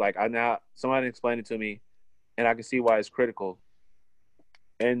 and we're like, somebody explained it to me, and I can see why it's critical.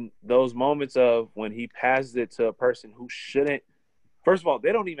 And those moments of when he passes it to a person who shouldn't. First of all,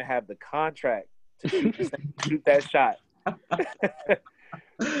 they don't even have the contract to shoot that shot.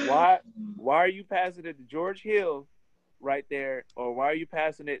 Why are you passing it to George Hill right there, or why are you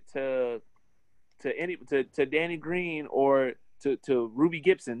passing it to Danny Green or to Ruby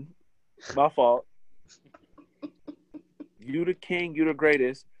Gibson? My fault. You the king, you the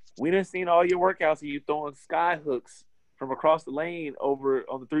greatest. We done seen all your workouts of you throwing sky hooks from across the lane over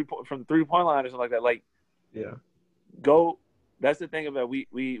on from the 3-point line or something like that. Like, yeah, go. That's the thing about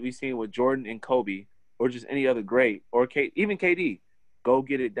we seen with Jordan and Kobe, or just any other great, or even KD. Go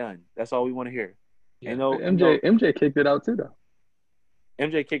get it done. That's all we want to hear. yeah. MJ kicked it out too, though.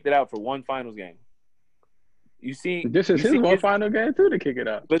 MJ kicked it out for one finals game. You see, this is his one final game too to kick it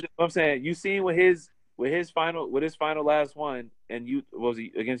out. But I'm saying, you seen with his final last one, and was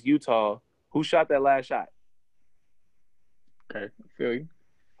he against Utah? Who shot that last shot? Okay, I feel you.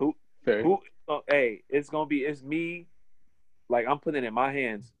 Who? Oh, hey, it's me. Like, I'm putting it in my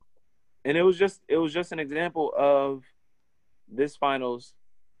hands, and it was just an example of this finals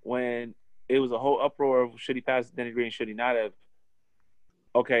when it was a whole uproar of should he pass to Danny Green, should he not have?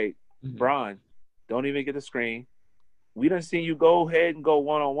 Okay, Bron, don't even get the screen. We done seen you go ahead and go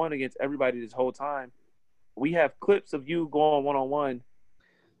one-on-one against everybody this whole time. We have clips of you going one-on-one,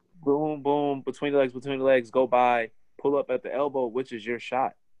 boom, boom, between the legs, go by, pull up at the elbow, which is your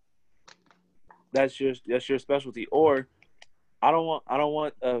shot. That's your specialty. Or I don't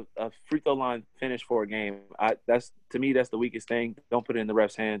want a free throw line finish for a game. To me, that's the weakest thing. Don't put it in the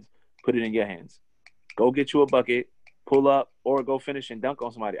ref's hands. Put it in your hands. Go get you a bucket, pull up, or go finish and dunk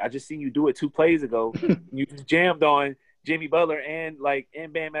on somebody. I just seen you do it 2 plays ago. You just jammed on Jimmy Butler and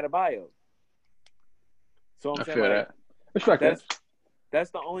Bam Adebayo. So I'm saying, that's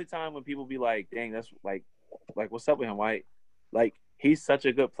the only time when people be like, dang, that's like what's up with him, White? Like, he's such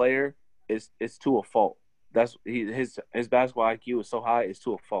a good player. It's to a fault. His basketball IQ is so high, it's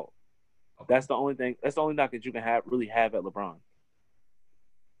to a fault. That's the only thing. That's the only knock that you can really have at LeBron.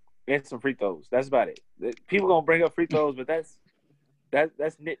 And some free throws. That's about it. People gonna bring up free throws, but that's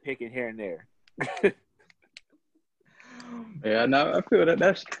nitpicking here and there. Yeah, no, I feel that.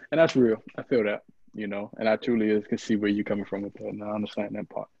 That's real. I feel that, and I truly can see where you're coming from with that, and I understand that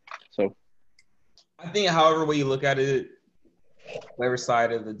part. So, I think, however way you look at it, whatever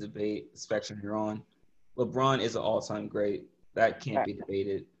side of the debate spectrum you're on, LeBron is an all-time great. That can't be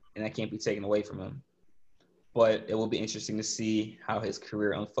debated, and that can't be taken away from him. But it will be interesting to see how his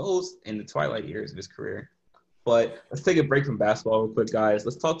career unfolds in the twilight years of his career. But let's take a break from basketball real quick, guys.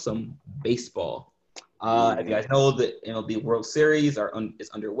 Let's talk some baseball. As you guys know, the MLB World Series is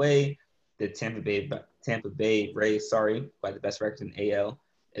underway. The Tampa Bay Rays, by the best record in AL,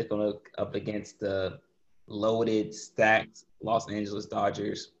 is going to up against the loaded, stacked Los Angeles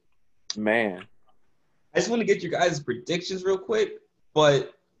Dodgers. Man, I just want to get your guys' predictions real quick.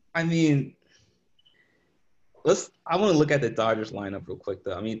 But I mean, I want to look at the Dodgers lineup real quick,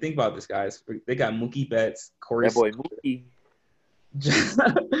 though. I mean, think about this, guys. They got Mookie Betts, Corey. That boy Mookie.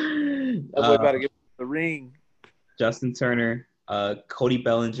 That boy about to get the ring. Justin Turner, Cody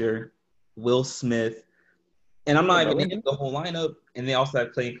Bellinger, Will Smith, and I'm not even naming the whole lineup. And they also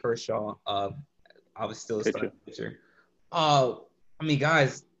have Clayton Kershaw. Obviously, still a starting pitcher. I mean,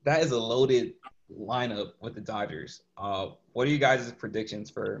 guys, that is a loaded lineup with the Dodgers. What are you guys' predictions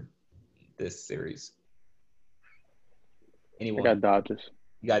for this series? I Anyone? got Dodgers.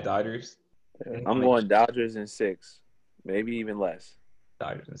 You got Dodgers? Yeah. I'm going Dodgers in 6, maybe even less.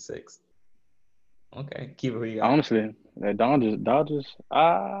 Dodgers in 6. Okay. Kiva, who you got? Honestly, the Dodgers.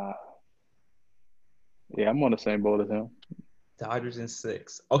 Yeah, I'm on the same boat as him. Dodgers in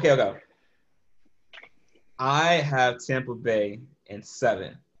 6. Okay. I have Tampa Bay in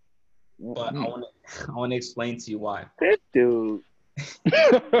 7, but I want to explain to you why. That dude.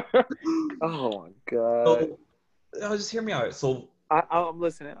 Oh my god. So, just hear me out. So I'm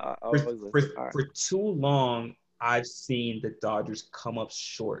listening. I always listen. All right. for too long, I've seen the Dodgers come up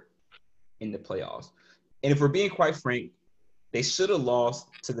short in the playoffs. And if we're being quite frank, they should have lost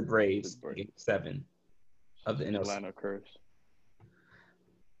to the Braves in Game 7 of the NLC. Atlanta curse.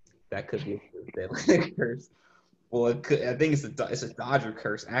 That could be the Atlanta curse. Well, I think it's a Dodger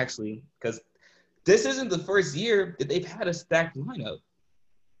curse, actually, because this isn't the first year that they've had a stacked lineup.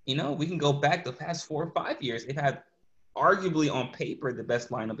 You know, we can go back the past 4 or 5 years. They've had arguably on paper the best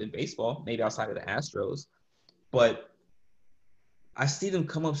lineup in baseball, maybe outside of the Astros. But I see them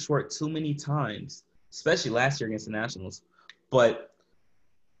come up short too many times, especially last year against the Nationals. But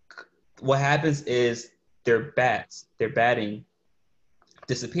what happens is their batting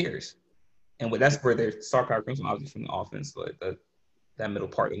disappears. And that's where their star power comes from, obviously from the offense, but that middle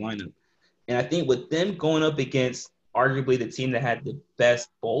part of the lineup. And I think with them going up against arguably the team that had the best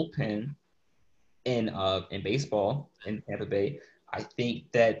bullpen in baseball in Tampa Bay, I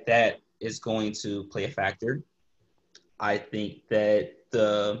think that is going to play a factor. I think that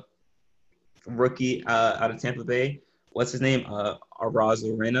the rookie out of Tampa Bay, what's his name?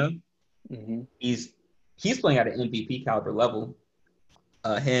 Arozarena. Mm-hmm. He's playing at an MVP caliber level.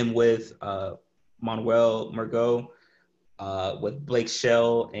 Him with Manuel Margot, with Blake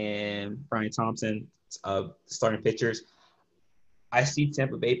Shell and Brian Thompson, starting pitchers. I see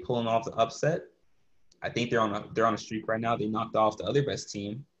Tampa Bay pulling off the upset. I think they're on a streak right now. They knocked off the other best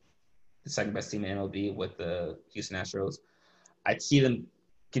team, the second best team in MLB with the Houston Astros. I see them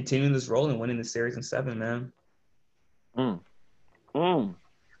continuing this role and winning the series in 7, man.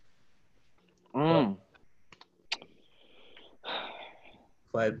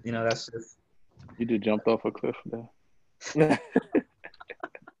 But that's just. You just jumped off a cliff there.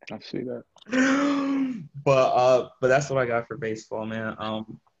 I see that. But that's what I got for baseball, man.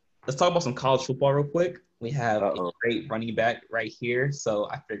 Let's talk about some college football real quick. We have a great running back right here, so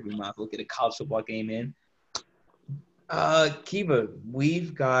I figured we might as well get a college football game in. Kiva,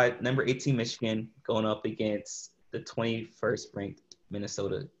 we've got number 18 Michigan going up against the 21st ranked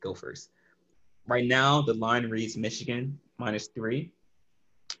Minnesota Gophers. Right now, the line reads Michigan -3.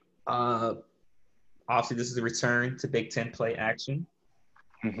 Obviously, this is a return to Big Ten play action.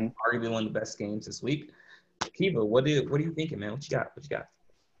 Mm-hmm. Arguably one of the best games this week. Kiva, what are you thinking, man? What you got?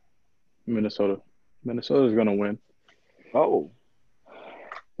 Minnesota. Minnesota's gonna win. Oh,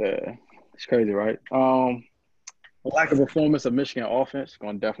 yeah, it's crazy, right? The lack of performance of Michigan offense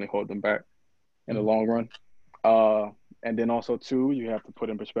going to definitely hold them back in the long run. And then also, too, you have to put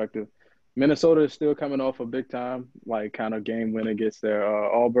in perspective, Minnesota is still coming off a big time, kind of game win against their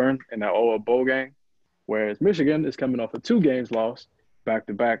Auburn in that bowl game, whereas Michigan is coming off of 2 games lost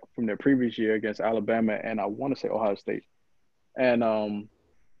back-to-back from their previous year against Alabama and I want to say Ohio State. And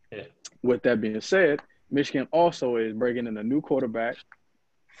with that being said, Michigan also is bringing in a new quarterback,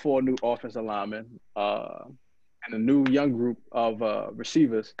 4 new offensive linemen, and a new young group of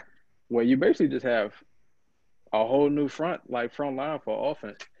receivers where you basically just have a whole new front line for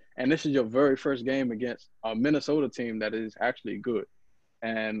offense. And this is your very first game against a Minnesota team that is actually good.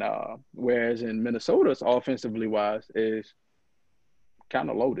 And whereas in Minnesota's offensively wise is kind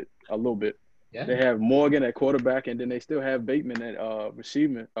of loaded a little bit. Yeah. They have Morgan at quarterback, and then they still have Bateman at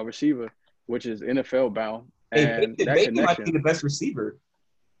receiver, which is NFL bound. And Bateman might be the best receiver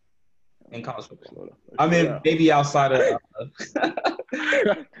in college football. I mean, maybe outside of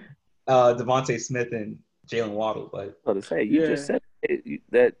Devontae Smith and Jalen Waddle, but to say you just said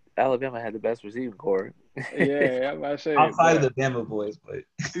that Alabama had the best receiving core. Yeah, I say outside of the Bama boys, but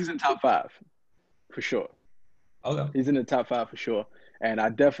he's in top 5 for sure. Okay, he's in the top 5 for sure, and I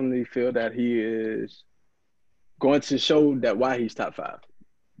definitely feel that he is going to show that why he's top 5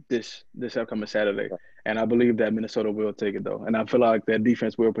 this upcoming Saturday. And I believe that Minnesota will take it though, and I feel like their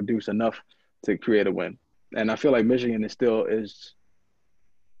defense will produce enough to create a win. And I feel like Michigan is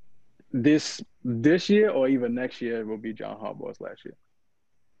this year or even next year will be John Harbaugh's last year.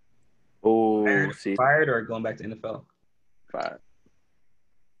 Oh, fired or going back to NFL? Fired.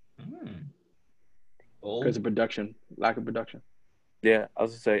 Because of lack of production. Yeah, I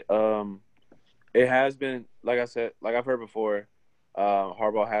was gonna say, It has been, like I said, like I've heard before,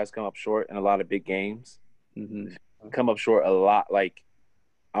 Harbaugh has come up short in a lot of big games. Mm-hmm. Come up short a lot. Like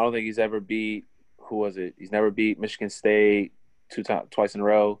I don't think he's ever beat who was it? He's never beat Michigan State twice in a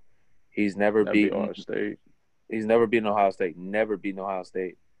row. He's never That'd be beaten. Ohio State. He's never beaten Ohio State. Never beaten Ohio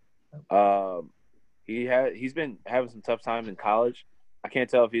State. Um, he's been having some tough times in college. I can't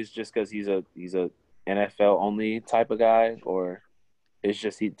tell if he's just because he's a NFL only type of guy or it's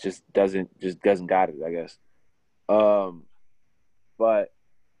just he just doesn't got it. I guess. Um, but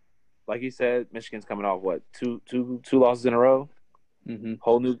like you said, Michigan's coming off what two losses in a row.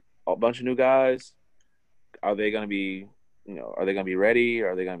 Mm-hmm. A bunch of new guys. Are they going to be are they going to be ready?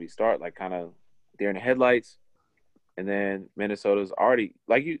 Are they going to be start like kind of deer in the headlights? And then Minnesota's already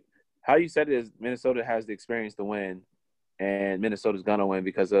how you said it is Minnesota has the experience to win, and Minnesota's gonna win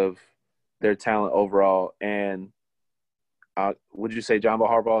because of their talent overall. And would you say John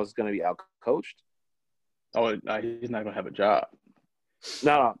Harbaugh is going to be out coached? Oh, he's not gonna have a job.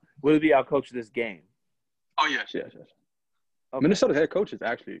 No. Will he be out coached this game? Oh yes. Okay. Minnesota's head coach is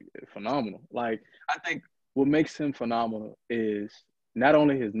actually phenomenal. Like I think what makes him phenomenal is not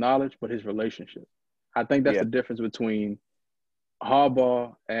only his knowledge but his relationship. I think that's the difference between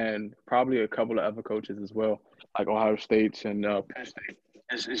Harbaugh and probably a couple of other coaches as well, like Ohio State's and Penn State.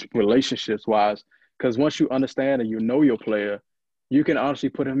 It's relationships wise, because once you understand and you know your player, you can honestly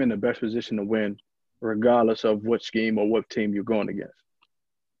put him in the best position to win, regardless of what scheme or what team you're going against.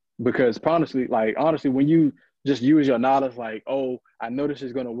 Because honestly, when you just use your knowledge, like, oh, I know this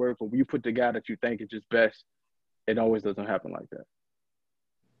is going to work, but when you put the guy that you think is just best, it always doesn't happen like that.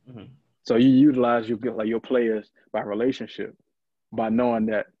 Mm-hmm. So you utilize your players by relationship, by knowing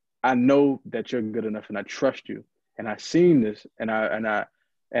that I know that you're good enough and I trust you, and I've seen this, and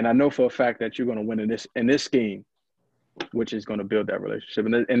I know for a fact that you're going to win in this scheme, which is going to build that relationship,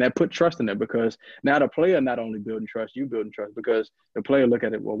 and that put trust in it, because now the player not only building trust, you building trust, because the player look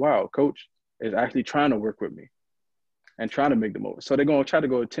at it, well, wow, coach is actually trying to work with me and trying to make the most. So they're going to try to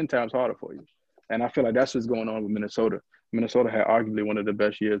go 10 times harder for you. And I feel like that's what's going on with Minnesota. Minnesota had arguably one of the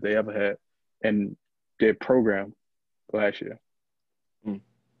best years they ever had in their program last year.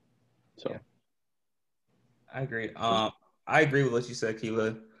 So yeah. I agree. I agree with what you said,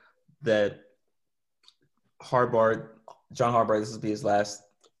 Keela, that John Harbaugh, this will be his last.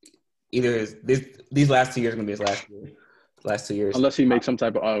 These last 2 years are going to be his last 2 years. Unless he makes some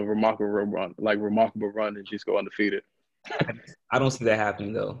type of remarkable run and just go undefeated. I don't see that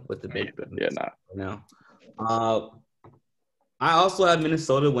happening though with the big. Yeah, nah. Now, I also have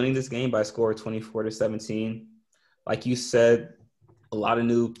Minnesota winning this game by a score of 24-17. Like you said, a lot of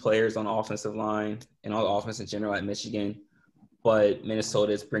new players on the offensive line and on the offense in general at Michigan, but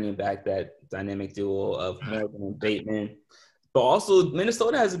Minnesota is bringing back that dynamic duo of Morgan and Bateman. But also,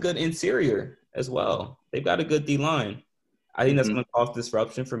 Minnesota has a good interior as well. They've got a good D-line. I think that's going to cause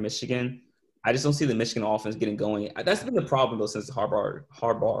disruption for Michigan. I just don't see the Michigan offense getting going. That's been the problem, though, since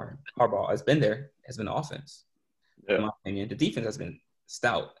Harbaugh has been there, has been the offense. Yeah. In my opinion, the defense has been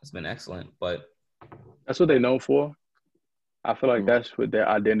stout. It's been excellent, but that's what they're known for. I feel like that's what their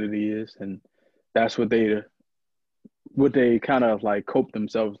identity is, and that's what they kind of like cope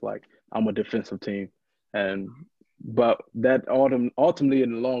themselves like. I'm a defensive team, but that ultimately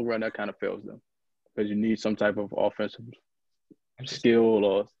in the long run that kind of fails them, because you need some type of offensive skill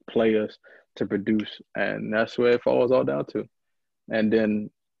or players to produce, and that's where it falls all down to. And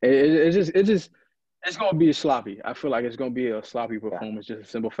then it's going to be sloppy. I feel like it's going to be a sloppy performance, just a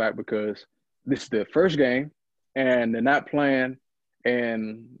simple fact, because this is the first game, and they're not playing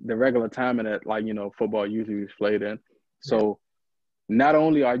in the regular timing that football usually is played in. So not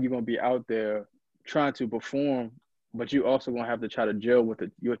only are you going to be out there trying to perform, but you also going to have to try to gel with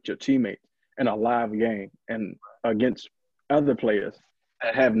your teammates in a live game and against other players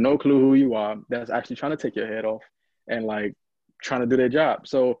that have no clue who you are, that's actually trying to take your head off and trying to do their job.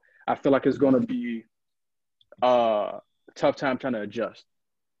 So I feel like it's going to be a tough time trying to adjust.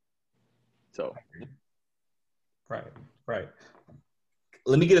 So, right.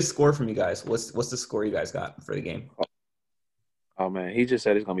 Let me get a score from you guys. What's the score you guys got for the game? Oh man, he just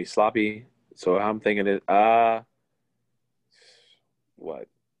said it's gonna be sloppy. So I'm thinking what?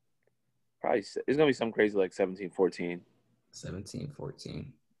 Probably it's gonna be something crazy like 17-14. 17-14.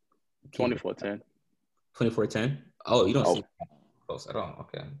 24-10. 24-10? Oh, you don't see close at all.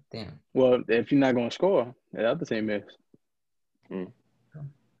 Okay. Damn. Well, if you're not gonna score, the other team is.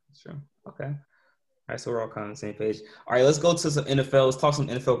 That's true. Okay. All right, so we're all kind of on the same page. All right, let's go to some NFL. Let's talk some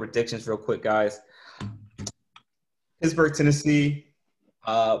NFL predictions real quick, guys. Pittsburgh, Tennessee.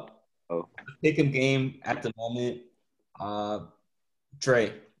 Pick 'em game at the moment.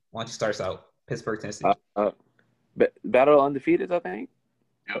 Dre, why don't you start us out? Pittsburgh, Tennessee. Battle undefeated, I think.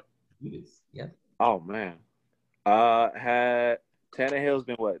 Yep. Yeah. Oh man. Had Tannehill's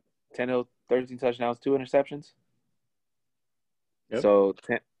been what? Tannehill 13 touchdowns, 2 interceptions. Yep. So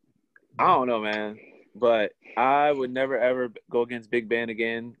I don't know, man. But I would never ever go against Big Ben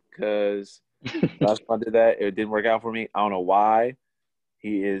again because last time I did that, it didn't work out for me. I don't know why.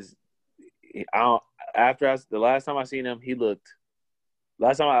 The last time I seen him,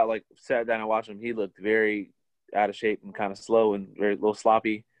 last time I like sat down and watched him, he looked very out of shape and kind of slow and very little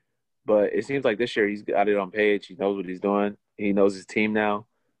sloppy. But it seems like this year he's got it on page. He knows what he's doing. He knows his team now.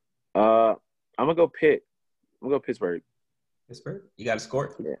 I'm gonna go Pitt. I'm gonna go Pittsburgh. Pittsburgh. You got a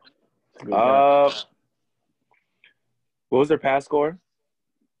score? Yeah. What was their pass score?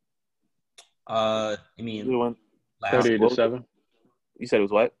 I mean, 38-7. You said it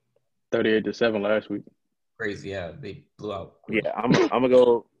was what? 38-7 last week. Crazy. Yeah, they blew out. Yeah, I'm gonna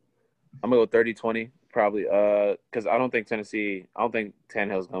go 30-20 probably. Because I don't think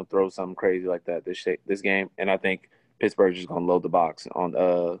Tannehill's gonna throw something crazy like that this game, and I think Pittsburgh's just gonna load the box on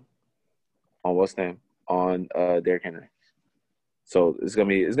Derrick Henry. So it's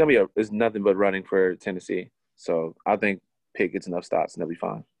nothing but running for Tennessee. So I think Pitt gets enough stops and they'll be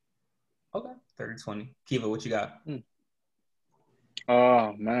fine. Okay, 30-20. Kiva, what you got?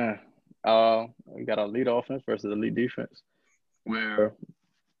 Oh man, we got a lead offense versus elite defense, where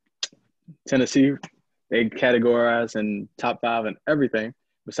Tennessee they categorize in top 5 in everything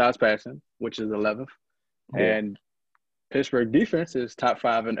besides passing, which is 11th, and Pittsburgh defense is top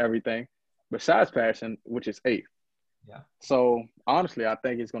 5 in everything besides passing, which is 8th. Yeah. So honestly, I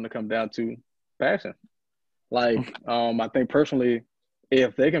think it's going to come down to passing. Like, I think personally,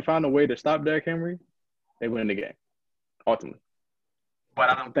 if they can find a way to stop Derrick Henry, they win the game, ultimately. But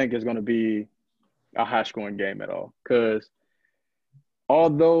I don't think it's going to be a high-scoring game at all. Because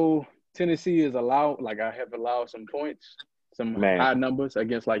although Tennessee is I have allowed some points, some high numbers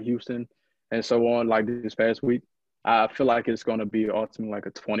against like Houston and so on, like this past week, I feel like it's going to be ultimately like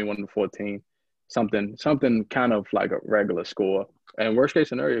a 21-14, something kind of like a regular score. And worst case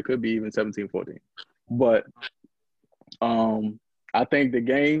scenario, it could be even 17-14. But I think the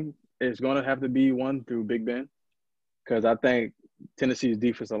game is going to have to be won through Big Ben, because I think Tennessee's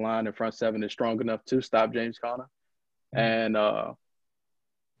defensive line and front seven is strong enough to stop James Conner. And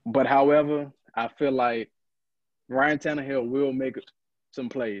but however, I feel like Ryan Tannehill will make some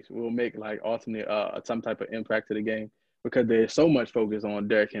plays, will make like ultimately some type of impact to the game, because there's so much focus on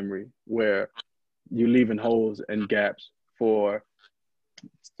Derrick Henry where you're leaving holes and gaps for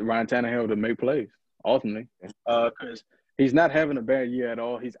Ryan Tannehill to make plays ultimately, because he's not having a bad year at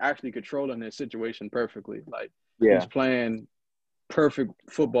all. He's actually controlling his situation perfectly. Like, he's playing perfect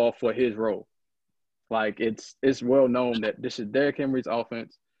football for his role. Like, it's well known that this is Derrick Henry's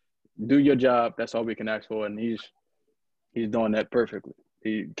offense. Do your job. That's all we can ask for, and he's doing that perfectly.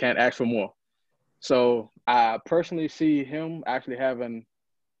 He can't ask for more. So I personally see him actually having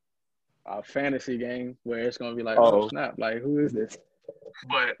a fantasy game where it's going to be like, oh snap, like, who is this?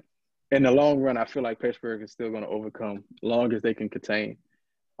 But in the long run, I feel like Pittsburgh is still going to overcome, as long as they can contain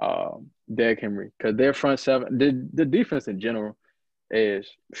Derrick Henry, because their front seven, the defense in general is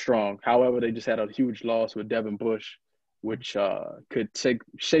strong. However, they just had a huge loss with Devin Bush, which could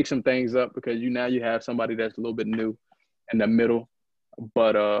shake some things up, because now you have somebody that's a little bit new in the middle.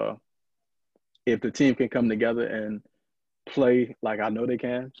 But if the team can come together and play like I know they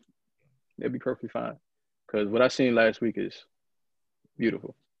can, they'll be perfectly fine. Because what I seen last week is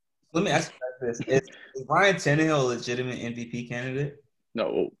beautiful. Let me ask you guys this: Is Ryan Tannehill a legitimate MVP candidate?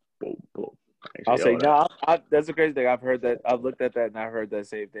 No. I'll say no. That's the crazy thing. I've heard that. I've looked at that and I've heard that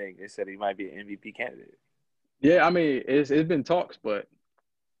same thing. They said he might be an MVP candidate. Yeah, I mean, it's been talks, but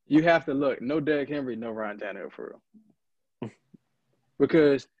you have to look. No Derrick Henry, no Ryan Tannehill for real.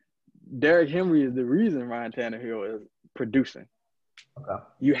 Because Derrick Henry is the reason Ryan Tannehill is producing. Okay.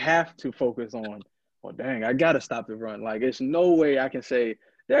 You have to focus on, dang, I got to stop the run. Like, there's no way I can say,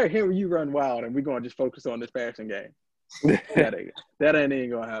 Derrick Henry, you run wild, and we're going to just focus on this passing game. that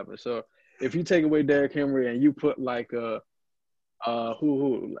ain't going to happen. So if you take away Derrick Henry and you put like a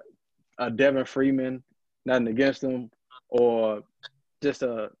Devin Freeman, nothing against him, or just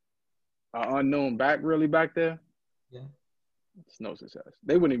a unknown back really back there, it's no success.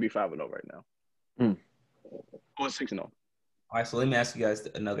 They wouldn't even be 5-0 right now. Or 6-0. All right, so let me ask you guys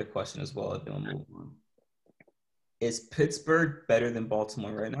another question as well. Then we'll move on. Is Pittsburgh better than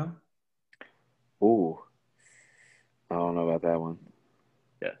Baltimore right now? Ooh, I don't know about that one.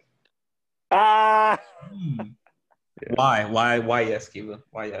 Yes. Yeah. Why? Why yes, Kiva?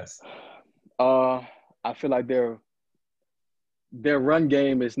 Why yes? I feel like their run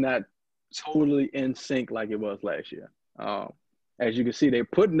game is not totally in sync like it was last year. As you can see, they're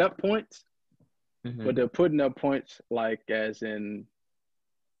putting up points, but they're putting up points like as in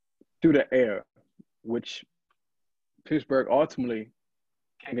through the air, which Pittsburgh ultimately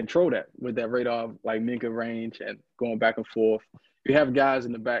can control that with that radar like Minka range and going back and forth. You have guys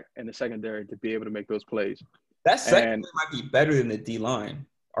in the back and the secondary to be able to make those plays. That secondary might be better than the D line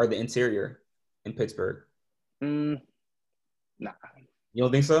or the interior in Pittsburgh. Nah. You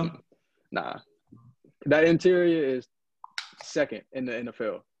don't think so? Nah. That interior is second in the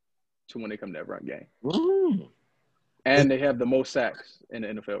NFL to when they come to that run game. Mm. And they have the most sacks in the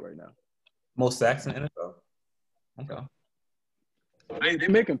NFL right now. Most sacks in the NFL? Okay. They're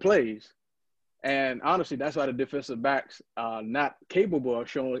making plays. And honestly, that's why the defensive backs are not capable of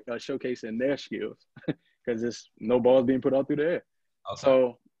showcasing their skills because there's no balls being put out through the air. Okay.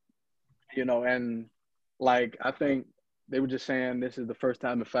 So, and like I think they were just saying this is the first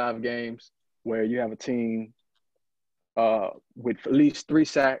time in 5 games where you have a team with at least 3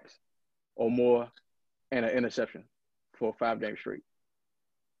 sacks or more and an interception for a 5-game streak.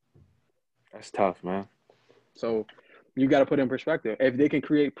 That's tough, man. So you got to put in perspective. If they can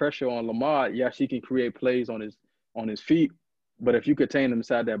create pressure on Lamar, yes, he can create plays on his feet. But if you contain him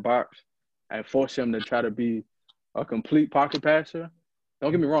inside that box and force him to try to be a complete pocket passer,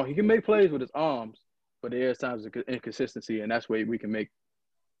 don't get me wrong, he can make plays with his arms, but there is times of inconsistency, and that's where we can make,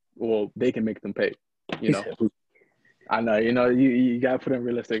 or they can make them pay. I know, you got to put in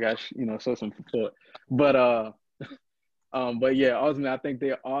realistic, show some support. But yeah, ultimately, I think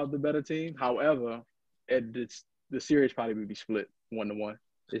they are the better team. However, the series probably would be split 1-1.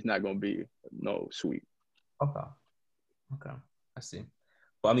 It's not going to be no sweep. Okay. I see.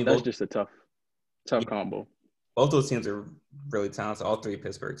 Well, I mean, that's just a tough combo. Both those teams are really talented. All 3: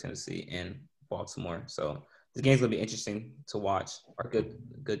 Pittsburgh, Tennessee, and Baltimore. So the game's gonna be interesting to watch. Or good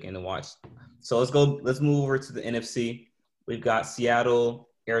game to watch. So let's move over to the NFC. We've got Seattle,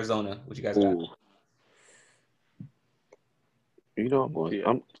 Arizona. What you guys got? I'm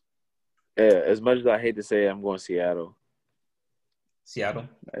going. As much as I hate to say it, I'm going Seattle. Seattle?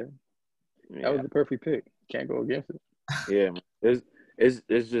 That was the perfect pick. Can't go against it. Yeah, man.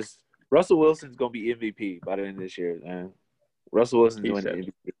 It's just Russell Wilson's gonna be MVP by the end of this year, man. Russell Wilson's winning the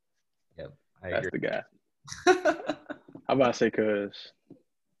MVP. Yep, that's the guy. I'm about to say, cause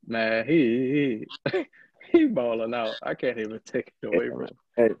man, he balling out. I can't even take it away from him.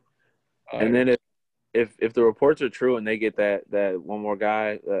 Hey. And then if the reports are true and they get that one more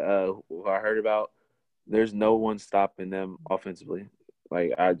guy who I heard about, there's no one stopping them offensively.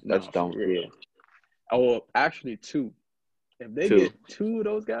 Like I just don't see it. Oh, actually 2. If they get 2 of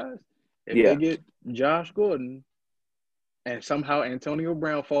those guys, they get Josh Gordon and somehow Antonio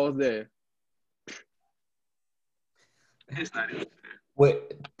Brown falls there, it's not even fair.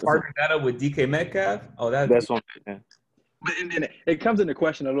 Wait, partner that up with DK Metcalf? Oh, that's one. Yeah. But then it comes into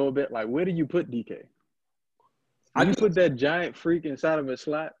question a little bit, like where do you put DK? Do you put that giant freak inside of a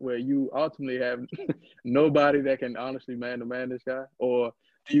slot where you ultimately have nobody that can honestly man-to-man this guy? Or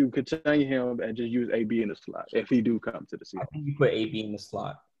do you continue him and just use AB in the slot if he do come to the season? I think you put AB in the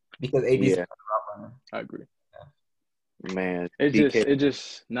slot because AB is a route runner. I agree. Yeah. Man, it's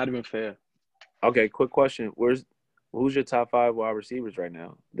just not even fair. Okay, quick question. Who's your top 5 wide receivers right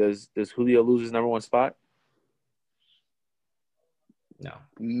now? Does Julio lose his number 1 spot?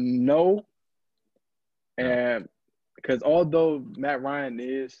 No. And because although Matt Ryan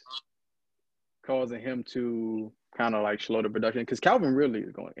is causing him to kind of like slow the production, because Calvin Ridley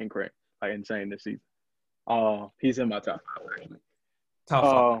is going insane this season. He's in my top 5 actually. Top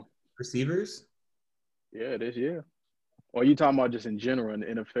 5 receivers? Yeah, this year. Or you talking about just in general in the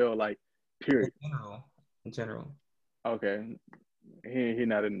NFL, like period? In general. Okay, he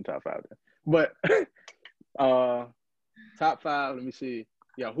not in the top 5 then. But top 5, let me see.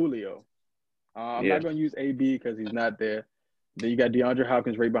 Yeah, Julio. I'm not going to use AB because he's not there. Then you got DeAndre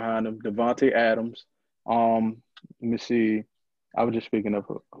Hopkins right behind him. Devontae Adams. Let me see. I was just speaking of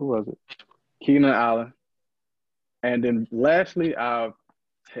who was it? Keenan Allen. And then lastly,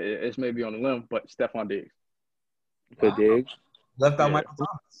 it's maybe on the limb, but Stephon Diggs. Put Diggs. Left out Michael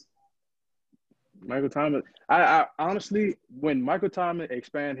Thomas. Michael Thomas. I honestly, when Michael Thomas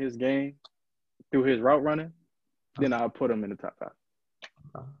expand his game through his route running, then I'll put him in the top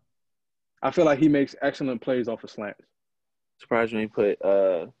 5. I feel like he makes excellent plays off of slants. Surprised when you put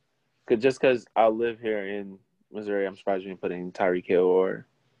because I live here in Missouri, I'm surprised when you put in Tyreek Hill or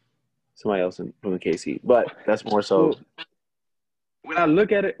somebody else from the KC. But that's more so. When I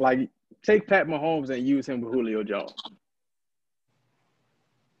look at it, like take Pat Mahomes and use him with Julio Jones.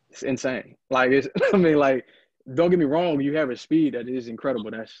 It's insane. Like don't get me wrong, you have a speed that is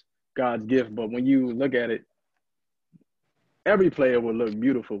incredible. God's gift. But when you look at it, every player would look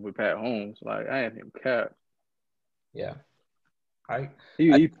beautiful with Pat Holmes. Like, I ain't him cap. Yeah. I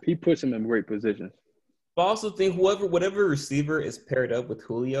He puts him in great positions. I also think whatever receiver is paired up with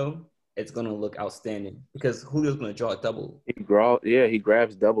Julio, it's gonna look outstanding because Julio's gonna draw a double. He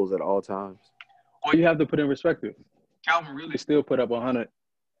grabs doubles at all times. Well, you have to put in perspective. Calvin really still put up 100,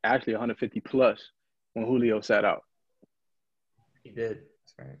 actually 150 plus when Julio sat out. He did.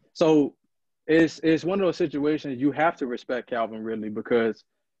 That's right. So it's one of those situations you have to respect Calvin Ridley because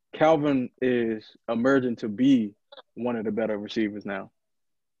Calvin is emerging to be one of the better receivers now.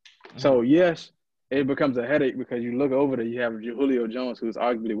 Mm-hmm. So yes, it becomes a headache because you look over there, you have Julio Jones, who's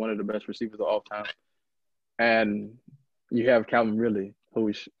arguably one of the best receivers of all time, and you have Calvin Ridley, who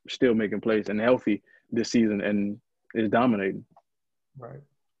is still making plays and healthy this season and is dominating. Right.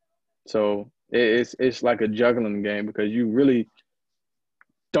 So it's like a juggling game because you really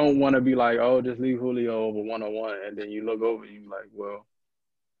don't want to be like, oh, just leave Julio over 101, and then you look over and you like, well,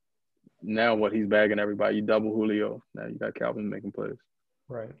 now what? He's bagging everybody. You double Julio. Now you got Calvin making plays.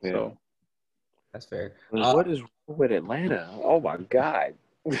 Right. Yeah. So that's fair. What is wrong with Atlanta? Oh my God.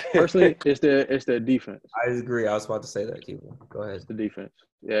 Personally, it's their defense. I agree. I was about to say that, Keelan. Go ahead. It's the defense.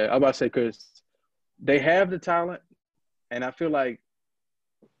 Yeah, I'm about to say because they have the talent, and I feel like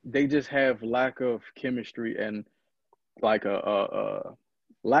they just have lack of chemistry and like a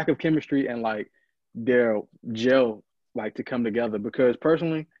lack of chemistry and like their gel like to come together. Because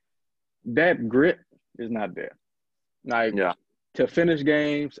personally, that grit is not there. Like to finish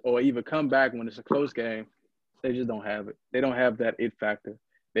games or even come back when it's a close game, they just don't have it. They don't have that it factor.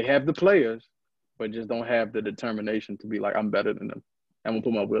 They have the players, but just don't have the determination to be like, I'm better than them. I'm going to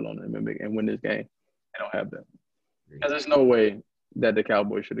put my will on them and win this game. They don't have that. Because there's no way that the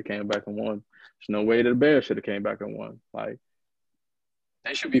Cowboys should have came back and won. There's no way that the Bears should have came back and won. Like,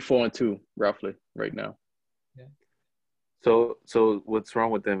 they should be 4-2, roughly, right now. Yeah. So what's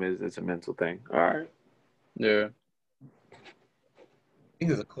wrong with them is it's a mental thing. All right. Yeah. I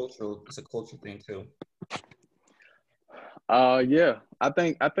think it's a cultural thing too. Yeah. I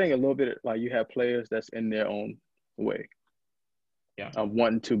think a little bit like you have players that's in their own way. Yeah. Of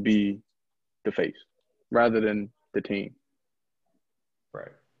wanting to be the face rather than the team.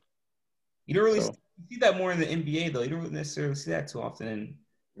 Right. You don't really see that more in the NBA though. You don't necessarily see that too often.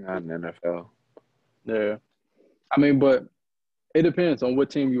 Not in the NFL. Yeah. I mean, but it depends on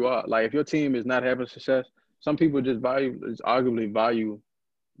what team you are. Like if your team is not having success, some people just arguably value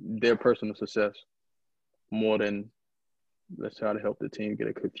their personal success more than let's try to help the team get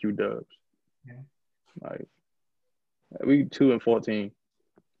a few dubs. Yeah. Like we 2-14.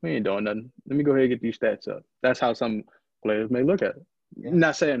 We ain't doing nothing. Let me go ahead and get these stats up. That's how some players may look at it. Yeah.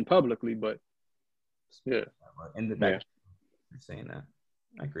 Not saying publicly, but yeah. In the back, you're saying that.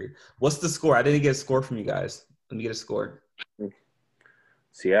 I agree. What's the score? I didn't get a score from you guys. Let me get a score.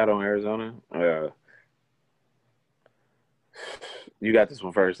 Seattle, Arizona. You got this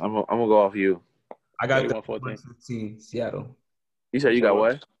one first. I'm gonna go off you. I got 31-15 Seattle. You said you got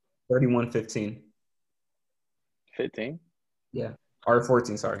what? 31-15. 15? Yeah. Or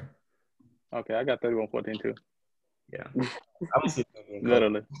 14, sorry. Okay, I got 31-14 too. Yeah. I don't see it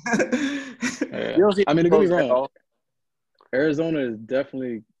literally. Yeah. You don't see I mean, don't get me wrong. Arizona is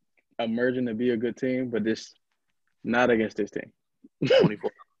definitely emerging to be a good team, but this not against this team.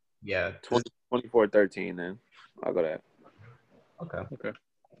 24. Yeah. 24-13 then. I'll go that. Okay.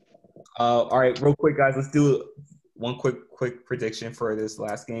 All right, real quick, guys. Let's do one quick prediction for this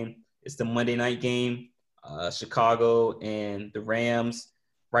last game. It's the Monday night game, Chicago and the Rams.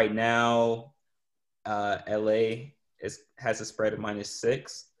 Right now, LA has a spread of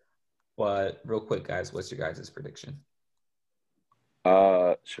 -6. But real quick, guys, what's your guys' prediction?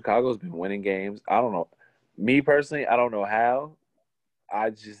 Chicago's been winning games. I don't know. Me personally, I don't know how.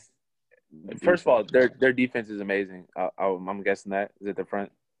 First of all, their defense is amazing. I'm guessing that is at the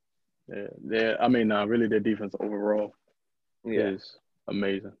front. Yeah. I mean, really, their defense overall is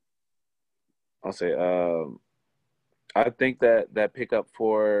amazing. I'll say, I think that pickup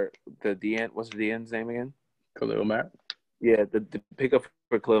for the DN, what's the DN's name again? Khalil Mack. Yeah, the pickup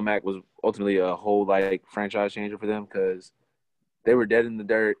for Khalil Mack was ultimately a whole franchise changer for them because they were dead in the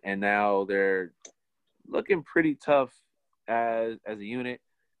dirt and now they're looking pretty tough as a unit.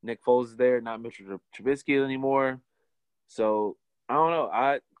 Nick Foles is there, not Mitchell Trubisky anymore. So I don't know.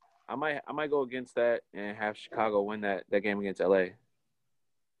 I might go against that and have Chicago win that game against LA.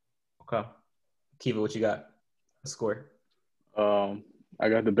 Okay. Kiva, what you got? A score. I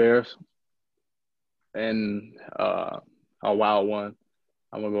got the Bears and a wild one.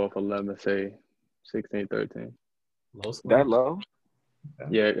 I'm gonna go with 11, say 16-13. Low score. That low?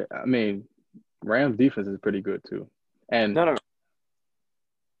 Yeah, I mean, Rams defense is pretty good too. And No.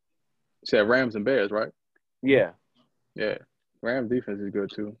 said Rams and Bears, right? Yeah. Yeah. Rams defense is good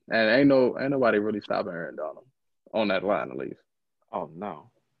too. And ain't nobody really stopping Aaron Donald on that line at least. Oh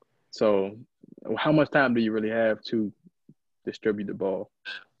no. So how much time do you really have to distribute the ball?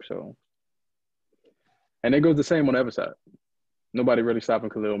 So and it goes the same on the other side. Nobody really stopping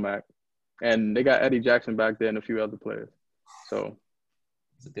Khalil Mack. And they got Eddie Jackson back there and a few other players. So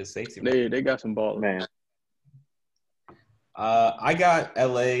It's a good safety. they got some ballers. Man. I got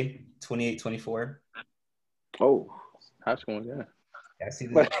LA 28-24. Oh. High scoring, yeah. Yeah, I see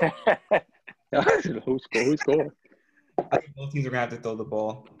that. Who scored? I think both teams are gonna have to throw the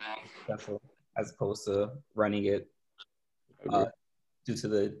ball, as opposed to running it due to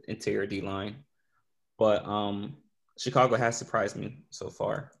the interior D line. But Chicago has surprised me so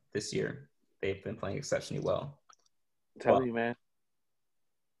far this year. They've been playing exceptionally well. I'm telling you, man.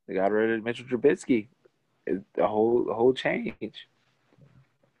 They got rid of Mitchell Trubisky. The whole change.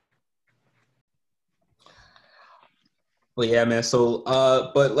 But yeah, man. So,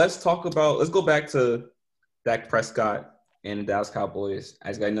 but let's go back to Dak Prescott and the Dallas Cowboys.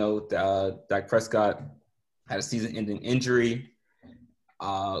 As you guys know, Dak Prescott had a season-ending injury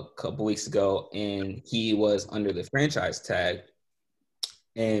a couple weeks ago, and he was under the franchise tag.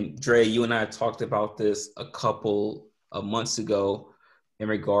 And Dre, you and I talked about this a couple of months ago in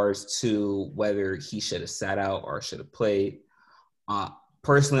regards to whether he should have sat out or should have played.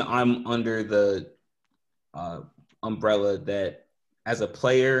 Personally, I'm under the umbrella that as a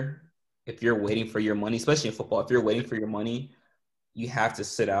player, if you're waiting for your money, especially in football, if you're waiting for your money, you have to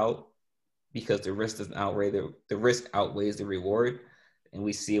sit out because the risk doesn't outweigh the risk outweighs the reward. And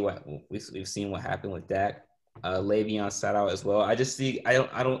we've seen what happened with Dak. Le'Veon sat out as well. I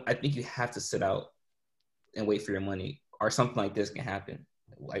think you have to sit out and wait for your money, or something like this can happen,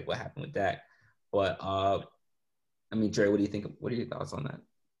 like what happened with Dak. But I mean, Dre, what do you think? What are your thoughts on that?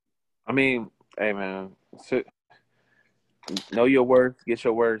 I mean, hey man, know your worth, get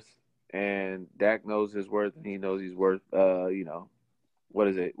your worth, and Dak knows his worth, and he knows he's worth. What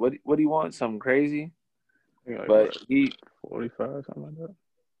is it? What do you want? Something crazy? Like but he 45, something like that.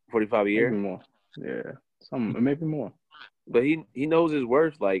 45 a year, maybe more. Yeah, maybe more. But he knows his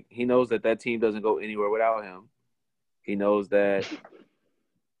worth. Like he knows that team doesn't go anywhere without him. He knows that.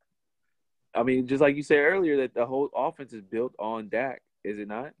 I mean, just like you said earlier, that the whole offense is built on Dak, is it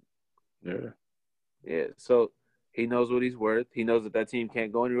not? Yeah. Yeah. So he knows what he's worth. He knows that team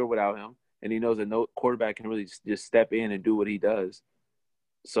can't go anywhere without him, and he knows that no quarterback can really just step in and do what he does.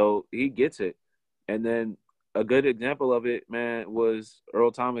 So he gets it. And then a good example of it, man, was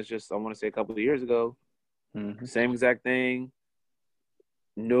Earl Thomas. Just I want to say a couple of years ago, same exact thing.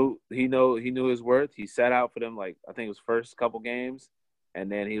 He knew his worth. He sat out for them, like I think it was first couple games,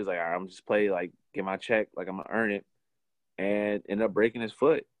 and then he was like, all right, I'm just play, like get my check, like I'm gonna earn it, and ended up breaking his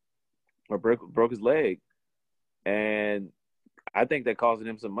foot or broke his leg, and I think that costed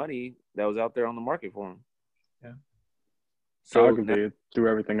him some money that was out there on the market for him. Yeah. So they threw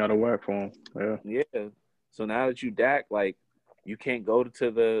everything out of whack for him. Yeah. Yeah. So now that you Dak, like you can't go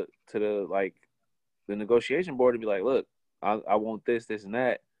to the like the negotiation board and be like, look, I want this, and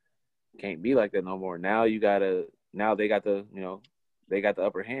that. Can't be like that no more. Now they got the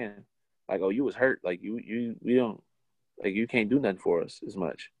upper hand. Like, oh, you was hurt. Like we don't, like you can't do nothing for us as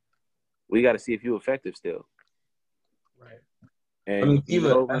much. We got to see if you're effective still. Right. And I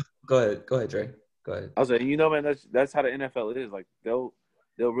mean, go ahead, Dre. Go ahead. I was like, man, that's how the NFL is. Like they'll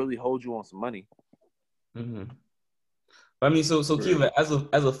really hold you on some money. Mm-hmm. I mean, so Kiva, as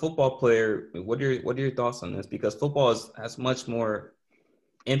a football player, what are your thoughts on this? Because football has much more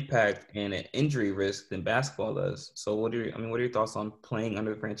impact and an injury risk than basketball does. So what are your thoughts on playing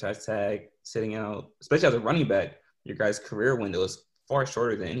under the franchise tag, sitting out, especially as a running back? Your guys' career window is far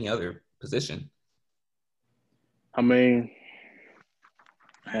shorter than any other position. I mean,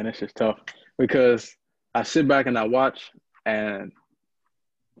 man, it's just tough because I sit back and I watch, and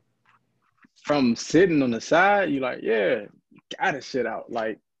from sitting on the side, you're like, yeah, you gotta sit out.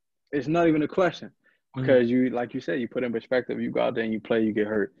 Like, it's not even a question because you, like you said, you put in perspective. You go out there and you play, you get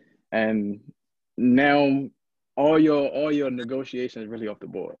hurt, and now all your negotiations really off the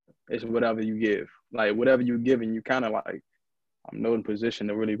board. It's whatever you give, like whatever you give, and you kind of like, I'm not in position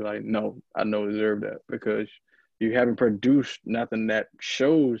to really be like, no, I don't deserve that because you haven't produced nothing that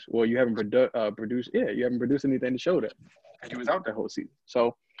shows, or you haven't produced anything to show that. And you was out that whole season.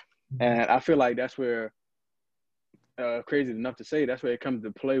 So, and I feel like that's where, crazy enough to say, that's where it comes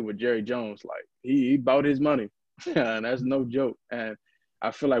to play with Jerry Jones. Like he bought his money, and that's no joke. And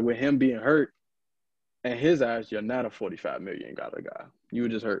I feel like with him being hurt, in his eyes, you're not a $45 million guy. You were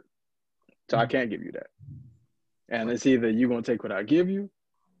just hurt. So I can't give you that. And it's either you're going to take what I give you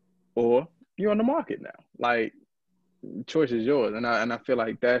or you're on the market now. Like, choice is yours. And I feel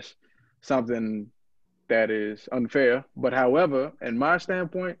like that's something that is unfair. But however, in my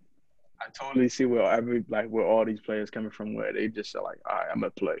standpoint, I totally see where all these players coming from, where they just are like, all right, I'm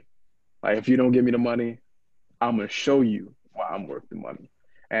going to play. Like, if you don't give me the money, I'm going to show you why I'm worth the money.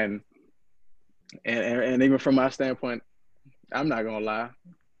 And even from my standpoint, I'm not going to lie.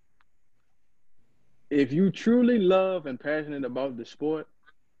 If you truly love and passionate about the sport,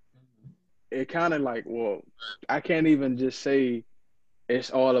 it kind of like, well, I can't even just say it's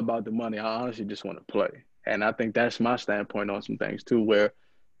all about the money. I honestly just want to play. And I think that's my standpoint on some things too, where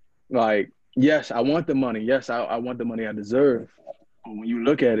like, yes, I want the money. Yes, I want the money I deserve. But when you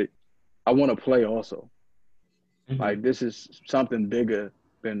look at it, I want to play also. Like, this is something bigger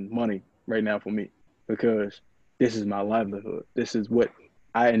than money right now for me, because this is my livelihood. This is what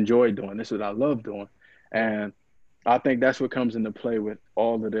I enjoy doing. This is what I love doing. And I think that's what comes into play with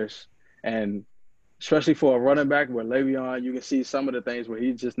all of this. And especially for a running back where Le'Veon, you can see some of the things where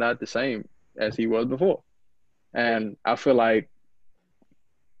he's just not the same as he was before. And I feel like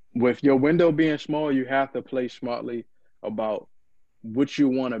with your window being small, you have to play smartly about what you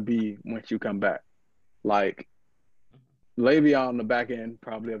want to be once you come back. Like, Le'Veon on the back end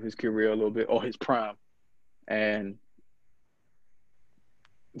probably of his career a little bit, or his prime. And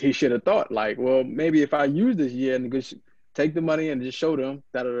he should have thought, like, well, maybe if I use this year and just take the money and just show them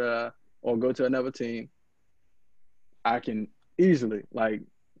or go to another team, I can easily like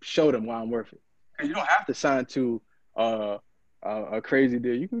show them why I'm worth it. And you don't have to sign to a crazy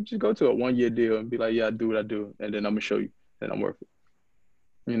deal. You can just go to a 1-year deal and be like, yeah, I do what I do, and then I'm gonna show you that I'm worth it.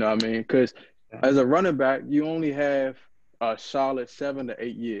 You know what I mean? Because as a running back, you only have a solid 7 to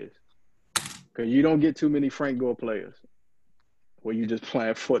 8 years, because you don't get too many Frank Gore players where you just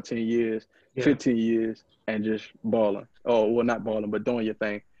playing 14 years, 15 years, and just balling. Oh, well, not balling, but doing your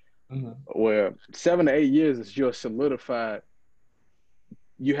thing. Where 7 to 8 years is just solidified.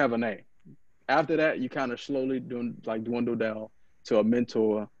 You have a name. After that, you kind of slowly dwindle down to a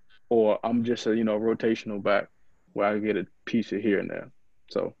mentor, or I'm just a rotational back where I get a piece of here and there.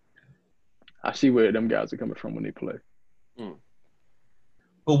 So I see where them guys are coming from when they play.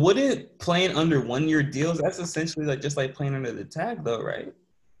 But wouldn't playing under 1-year deals, that's essentially like just like playing under the tag though, right?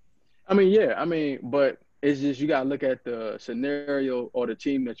 I mean, yeah. I mean, but it's just you got to look at the scenario or the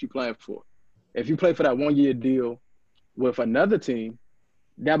team that you're playing for. If you play for that 1-year deal with another team,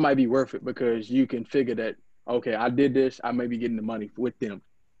 that might be worth it, because you can figure that, okay, I did this, I may be getting the money with them.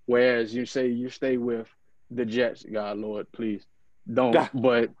 Whereas you say you stay with the Jets, God, Lord, please don't.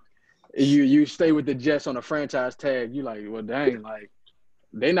 But you stay with the Jets on a franchise tag, you like, well, dang, like,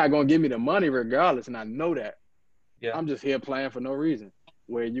 they're not going to give me the money regardless, and I know that. Yeah. I'm just here playing for no reason,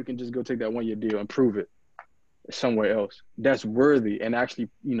 where you can just go take that 1-year deal and prove it somewhere else. That's worthy and actually,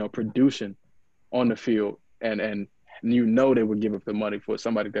 producing on the field, and they would give up the money for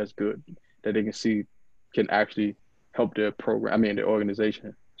somebody that's good, that they can see can actually help their program, their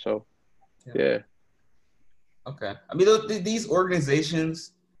organization. So, yeah. Okay. I mean, these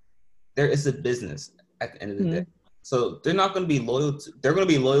organizations, it's a business at the end of the day. So they're not going to be loyal they're going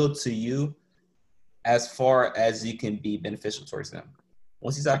to be loyal to you as far as you can be beneficial towards them.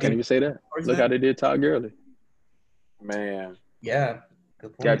 Once he's out, I can't even say that. Look how they did Todd Gurley. Man. Yeah.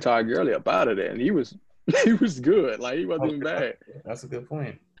 Good point. Got Todd Gurley up out of there, and he was good. Like, he wasn't even bad. That's a good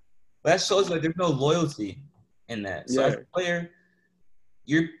point. But that shows like there's no loyalty in that. So as a player,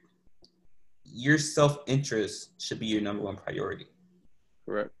 your self-interest should be your number one priority.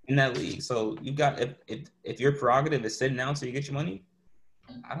 Correct. In that league. So you got if your prerogative is sitting down so you get your money,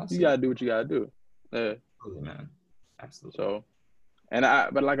 I don't see you gotta do what you gotta do. Yeah. Absolutely, man. Absolutely. So,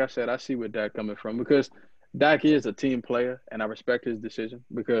 but like I said, I see where Dak coming from, because Dak is a team player, and I respect his decision,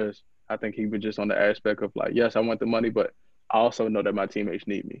 because I think he was just on the aspect of like, yes, I want the money, but I also know that my teammates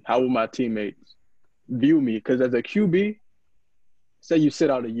need me. How will my teammates view me? Because as a QB, say you sit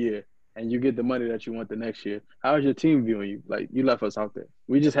out a year and you get the money that you want the next year, how is your team viewing you? Like, you left us out there.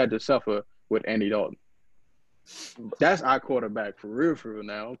 We just had to suffer with Andy Dalton. That's our quarterback for real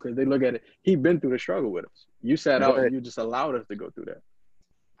now, because they look at it. He been through the struggle with us. You sat out and you just allowed us to go through that.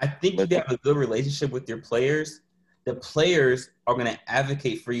 I think you have a good relationship with your players. The players are going to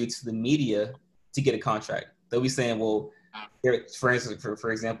advocate for you to the media to get a contract. They'll be saying, well, for instance,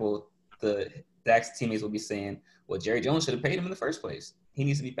 for example, the Dak's teammates will be saying, well, Jerry Jones should have paid him in the first place. He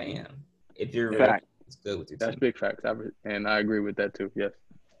needs to be paying him. If you're good with your team. That's big facts. And I agree with that too. Yes.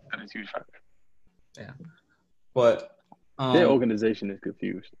 That is huge facts. Yeah. But their organization is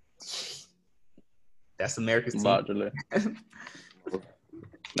confused. That's America's team. Modular.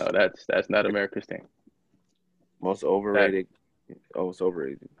 No, that's not America's team. Most overrated. It's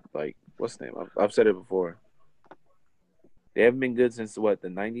overrated. Like, what's the name? I've said it before. They haven't been good since what, the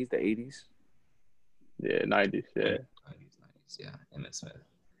 90s, the 80s? Yeah, 90s. Yeah. 90s, yeah. Emmett Smith.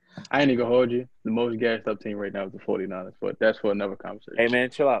 I ain't even gonna hold you. The most gassed up team right now is the 49ers, but that's for another conversation. Hey man,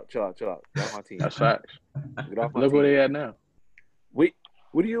 chill out. Get off my team. That's facts. Get off my Look team. where they at now. What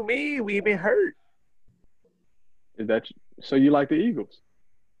do you mean? We've been hurt. Is that so? You like the Eagles?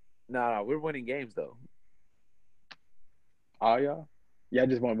 No, we're winning games though. Oh y'all? Yeah, I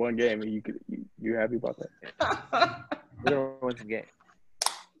just won one game, and you happy about that? We're gonna win some games.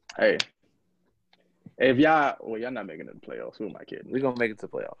 Hey, if y'all not making it to the playoffs. Who am I kidding? We're gonna make it to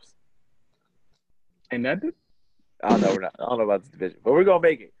playoffs. Ain't that it? I don't know. We're not. I don't know about this division, but we're gonna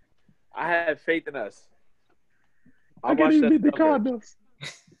make it. I have faith in us. I can't even beat the Cardinals.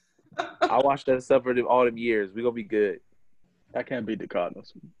 I watched that stuff for all them years. We're gonna be good. I can't beat the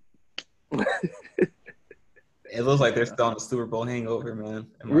Cardinals. It looks like they're still on the Super Bowl hangover, man.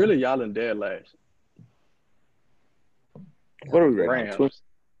 Really, y'all in dead last. What are we right now? Rams.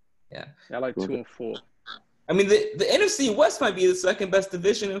 Yeah. Y'all like 2-4. I mean, the NFC West might be the second best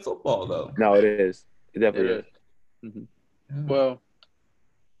division in football, though. No, it is. It definitely is. Mm-hmm. Well,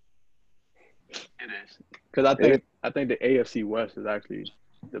 it is. Because I think the AFC West is actually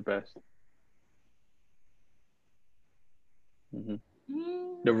the best. Mm-hmm.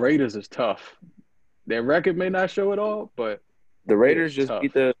 The Raiders is tough. Their record may not show it all, but the Raiders just tough.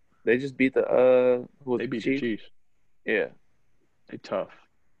 beat the They beat the Chiefs. Yeah. They tough.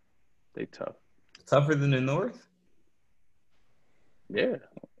 Tougher than the North? Yeah.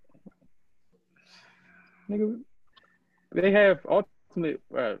 Nigga, they have ultimate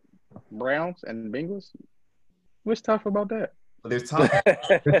Browns and Bengals. What's tough about that? But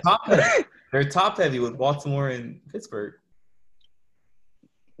they're top heavy with Baltimore and Pittsburgh.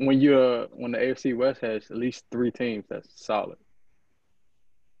 When the AFC West has at least 3 teams, that's solid.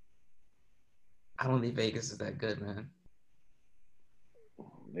 I don't think Vegas is that good, man.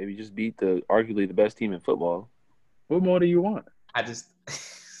 Maybe just beat arguably the best team in football. What more do you want? I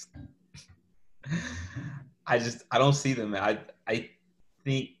don't see them, man. I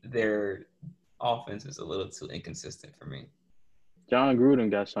think their offense is a little too inconsistent for me. John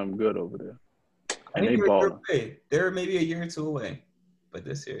Gruden got something good over there. I think they're maybe a year or two away. But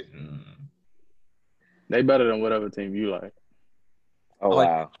this year, they better than whatever team you like. Oh,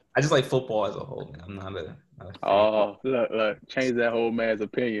 wow. I just like football as a whole, man. I'm not a fan. Oh, look, change that whole man's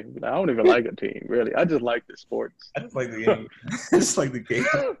opinion. I don't even like a team, really. I just like the sports. I just like the game. I just like the game.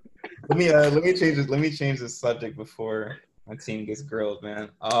 Let me change this. Let me change the subject before my team gets grilled, man.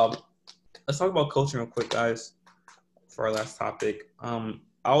 Let's talk about coaching real quick, guys, for our last topic.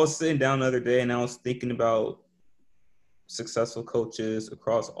 I was sitting down the other day and I was thinking about successful coaches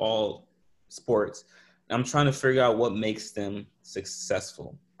across all sports. I'm trying to figure out what makes them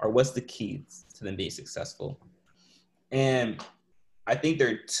successful, or what's the key to them being successful. And I think there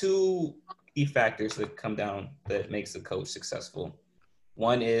are 2 key factors that come down that makes a coach successful.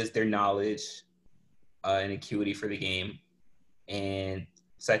 One is their knowledge and acuity for the game. And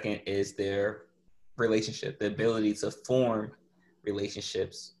second is their relationship, the ability to form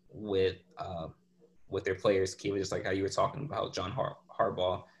relationships with their players, Kiva, just like how you were talking about John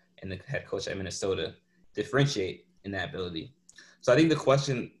Harbaugh and the head coach at Minnesota, differentiate in that ability. So I think the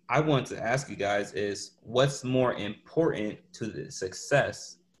question I want to ask you guys is, what's more important to the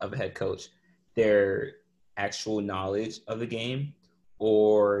success of a head coach, their actual knowledge of the game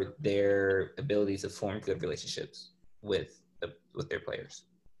or their ability to form good relationships with their players?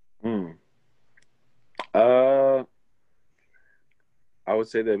 I would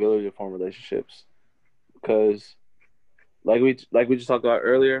say the ability to form relationships. Because, like we just talked about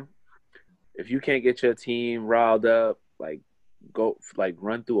earlier, if you can't get your team riled up,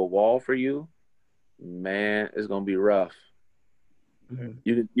 run through a wall for you, man, it's gonna be rough. Mm-hmm.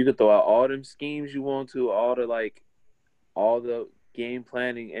 You could throw out all them schemes you want to, all the game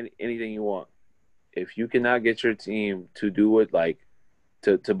planning, and anything you want. If you cannot get your team to do it,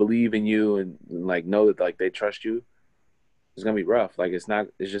 to believe in you and know that they trust you, it's gonna be rough. It's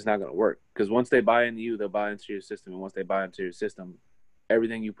just not gonna work. Because once they buy into you, they'll buy into your system, and once they buy into your system,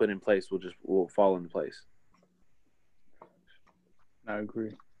 everything you put in place will fall into place. I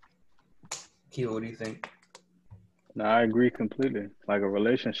agree. Keo, what do you think? No, I agree completely. A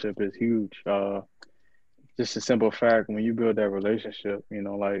relationship is huge. Just a simple fact, when you build that relationship,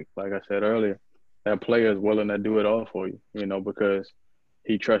 like I said earlier, that player is willing to do it all for you, because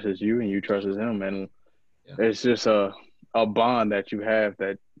he trusts you and you trust him, and it's just a bond that you have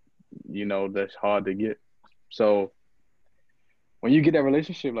that that's hard to get. So when you get that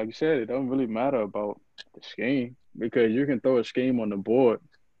relationship, like you said, it don't really matter about the scheme because you can throw a scheme on the board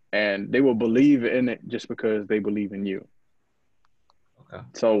and they will believe in it just because they believe in you. Okay.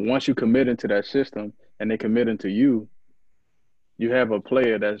 So once you commit into that system and they commit into you, you have a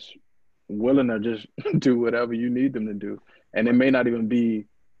player that's willing to just do whatever you need them to do. And it may not even be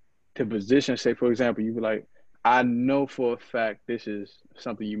to position. Say, for example, you be like, I know for a fact this is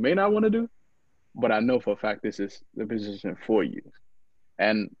something you may not want to do, but I know for a fact this is the position for you.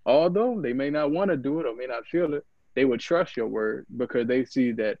 And although they may not want to do it or may not feel it, they would trust your word because they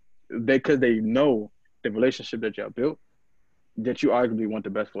see that because they know the relationship that y'all built, that you arguably want the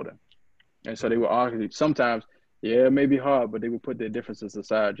best for them. And so they will argue sometimes, yeah, it may be hard, but they will put their differences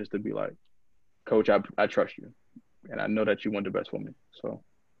aside just to be like, Coach, I trust you. And I know that you want the best for me. So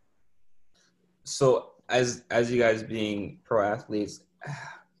as you guys being pro athletes,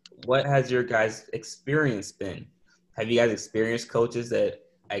 what has your guys' experience been? Have you guys experienced coaches that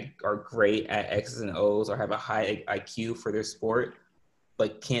are great at X's and O's or have a high IQ for their sport,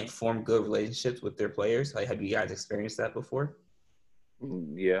 but can't form good relationships with their players? Like, have you guys experienced that before?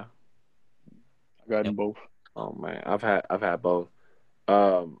 Yeah. I got them both. Oh man, I've had both.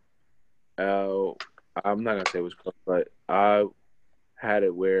 Um, I'm not gonna say which coach, but I had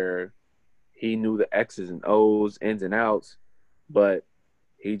it where he knew the X's and O's, ins and outs, but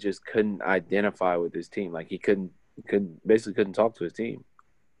he just couldn't identify with his team. Like he basically couldn't talk to his team.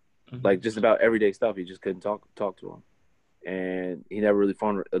 Mm-hmm. Like just about everyday stuff, he just couldn't talk to him, and he never really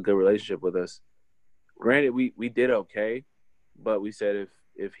formed a good relationship with us. Granted, we did okay, but we said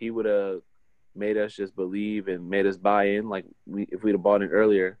if he would have made us just believe and made us buy in, like if we'd have bought in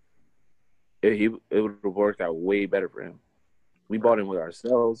earlier, it would have worked out way better for him. We bought in with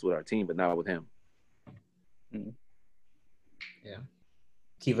ourselves, with our team, but not with him. Mm-hmm. Yeah.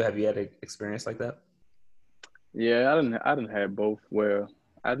 Kiva, have you had an experience like that? Yeah, I didn't have both where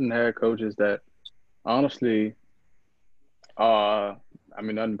I didn't have coaches that honestly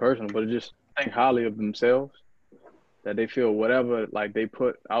nothing personal, but just think highly of themselves. That they feel whatever like they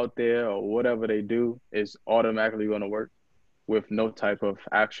put out there or whatever they do is automatically gonna work with no type of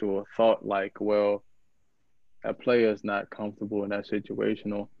actual thought like, well, that player is not comfortable in that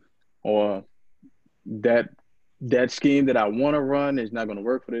situation or that scheme that I want to run is not going to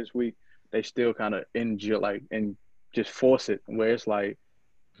work for this week. They still kind of and just force it where it's like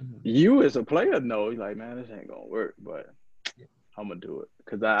you as a player know you're like, man, this ain't gonna work, but I'm gonna do it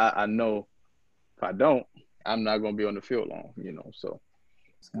because I know if I don't, I'm not gonna be on the field long, So,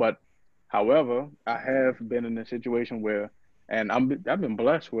 but however, I have been in a situation where, and I've been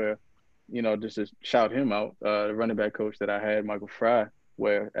blessed where, just to shout him out, the running back coach that I had, Michael Fry,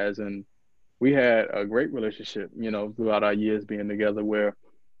 where as in we had a great relationship, throughout our years being together where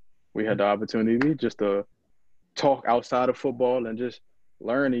we had the opportunity just to talk outside of football and just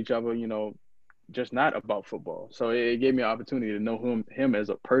learn each other, just not about football. So it gave me an opportunity to know him as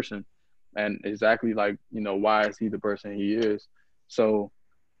a person and exactly like, why is he the person he is. So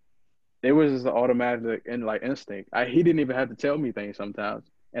it was just an automatic and like instinct. He didn't even have to tell me things sometimes.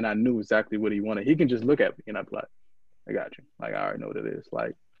 And I knew exactly what he wanted. He can just look at me and I'd be like, I got you. Like, I already know what it is.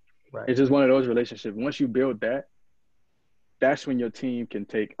 Like, Right. It's just one of those relationships. Once you build that, that's when your team can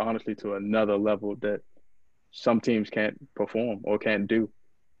take honestly to another level that some teams can't perform or can't do.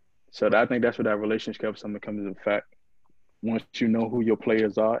 So I think that's where that relationship something comes into effect. Once you know who your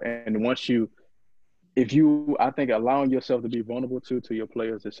players are, and I think allowing yourself to be vulnerable to your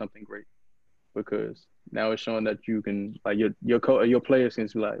players is something great because now it's showing that you can like your players can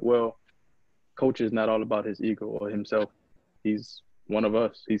be like, well, coach is not all about his ego or himself. He's one of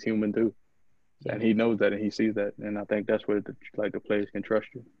us. He's human too. And he knows that and he sees that. And I think that's where the players can trust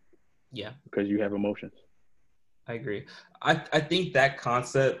you. Yeah. Because you have emotions. I agree. I think that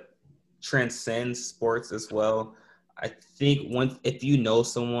concept transcends sports as well. I think if you know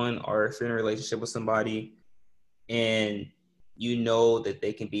someone or if you're in a relationship with somebody and you know that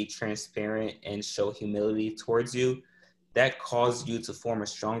they can be transparent and show humility towards you, that causes you to form a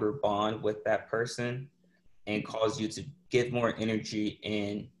stronger bond with that person and cause you to give more energy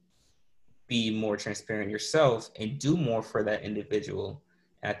and be more transparent yourself and do more for that individual.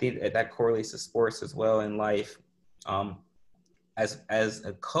 And I think that correlates to sports as well in life. As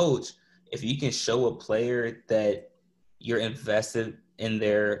a coach, if you can show a player that you're invested in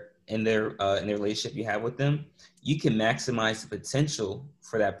their relationship you have with them, you can maximize the potential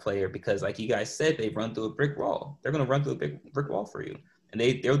for that player because, like you guys said, they run through a brick wall. They're going to run through a big brick wall for you, and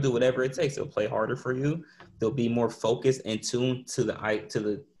they'll do whatever it takes. They'll play harder for you. They'll be more focused and tuned to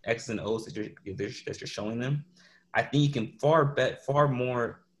the X's and O's that you're showing them. I think you can far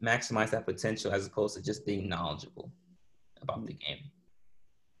more maximize that potential as opposed to just being knowledgeable about the game.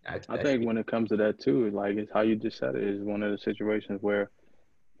 I think when it comes to that too, like it's how you just said it, is one of the situations where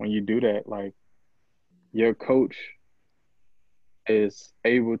when you do that, like your coach is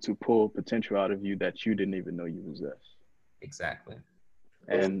able to pull potential out of you that you didn't even know you possess. Exactly.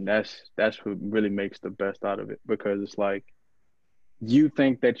 And that's what really makes the best out of it, because it's like you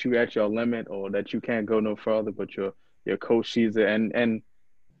think that you at your limit or that you can't go no further, but your coach sees it,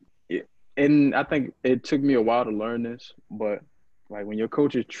 and I think it took me a while to learn this, but like when your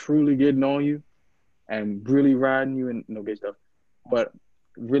coach is truly getting on you and really riding you and no good stuff, but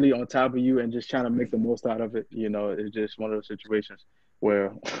really on top of you and just trying to make the most out of it, it's just one of those situations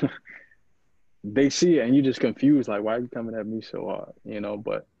where they see it and you just confused, like, why are you coming at me so hard,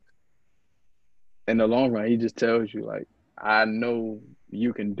 but in the long run, he just tells you, like, I know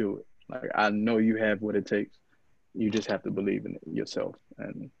you can do it. Like, I know you have what it takes. You just have to believe in it yourself.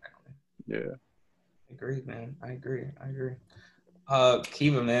 And yeah. Agreed, man. I agree.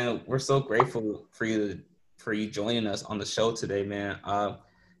 Kiva, man, we're so grateful for you joining us on the show today, man.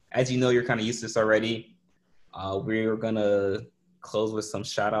 As you know, you're kind of used to this already. We're gonna close with some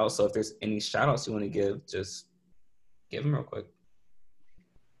shout outs. So if there's any shout outs you want to give, just give them real quick.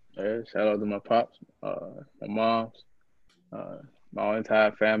 Yeah, shout out to my pops, my moms, my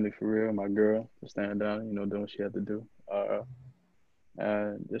entire family, for real, my girl for standing down, doing what she had to do.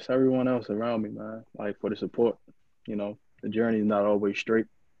 And just everyone else around me, man, like for the support. The journey is not always straight.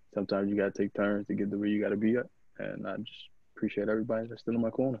 Sometimes you got to take turns to get to where you got to be at. And I just appreciate everybody that's still in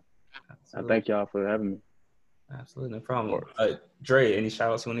my corner. Absolutely. I thank y'all for having me. Absolutely, no problem. Dre, any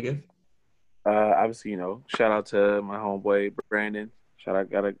shout outs you want to give? Obviously, shout out to my homeboy Brandon. Shout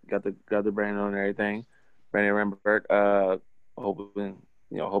out, got the Brandon on everything. Brandon Ramberg.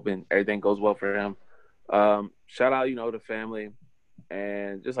 Hoping everything goes well for him. Shout out, the family,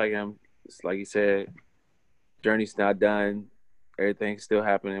 and just like him, just like he said, journey's not done. Everything's still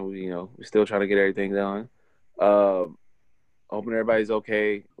happening. We're still trying to get everything done. Hoping everybody's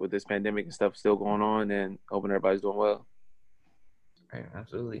okay with this pandemic and stuff still going on, and hoping everybody's doing well. Right,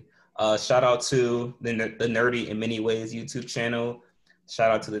 absolutely. Shout out to the Nerdy in Many Ways YouTube channel.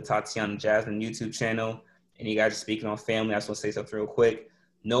 Shout out to the Tatiana Jasmine YouTube channel. And you guys are speaking on family. I just want to say something real quick.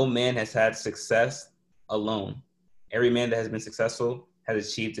 No man has had success alone. Every man that has been successful has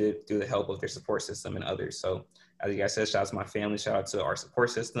achieved it through the help of their support system and others. So as you guys said, shout out to my family. Shout out to our support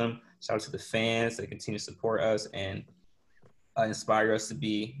system. Shout out to the fans that continue to support us and inspire us to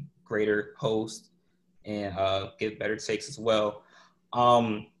be greater hosts and give better takes as well.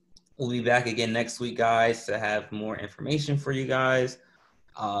 We'll be back again next week, guys, to have more information for you guys.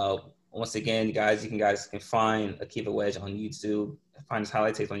 Once again, guys, you guys can find Akiva Wedge on YouTube, find his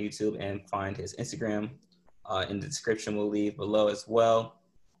highlight tapes on YouTube, and find his Instagram in the description we'll leave below as well.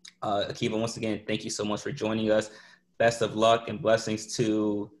 Akiva, once again, thank you so much for joining us. Best of luck and blessings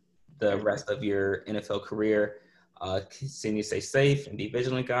to the rest of your NFL career. Continue to stay safe and be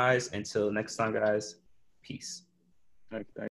vigilant, guys. Until next time, guys, peace. Thank you.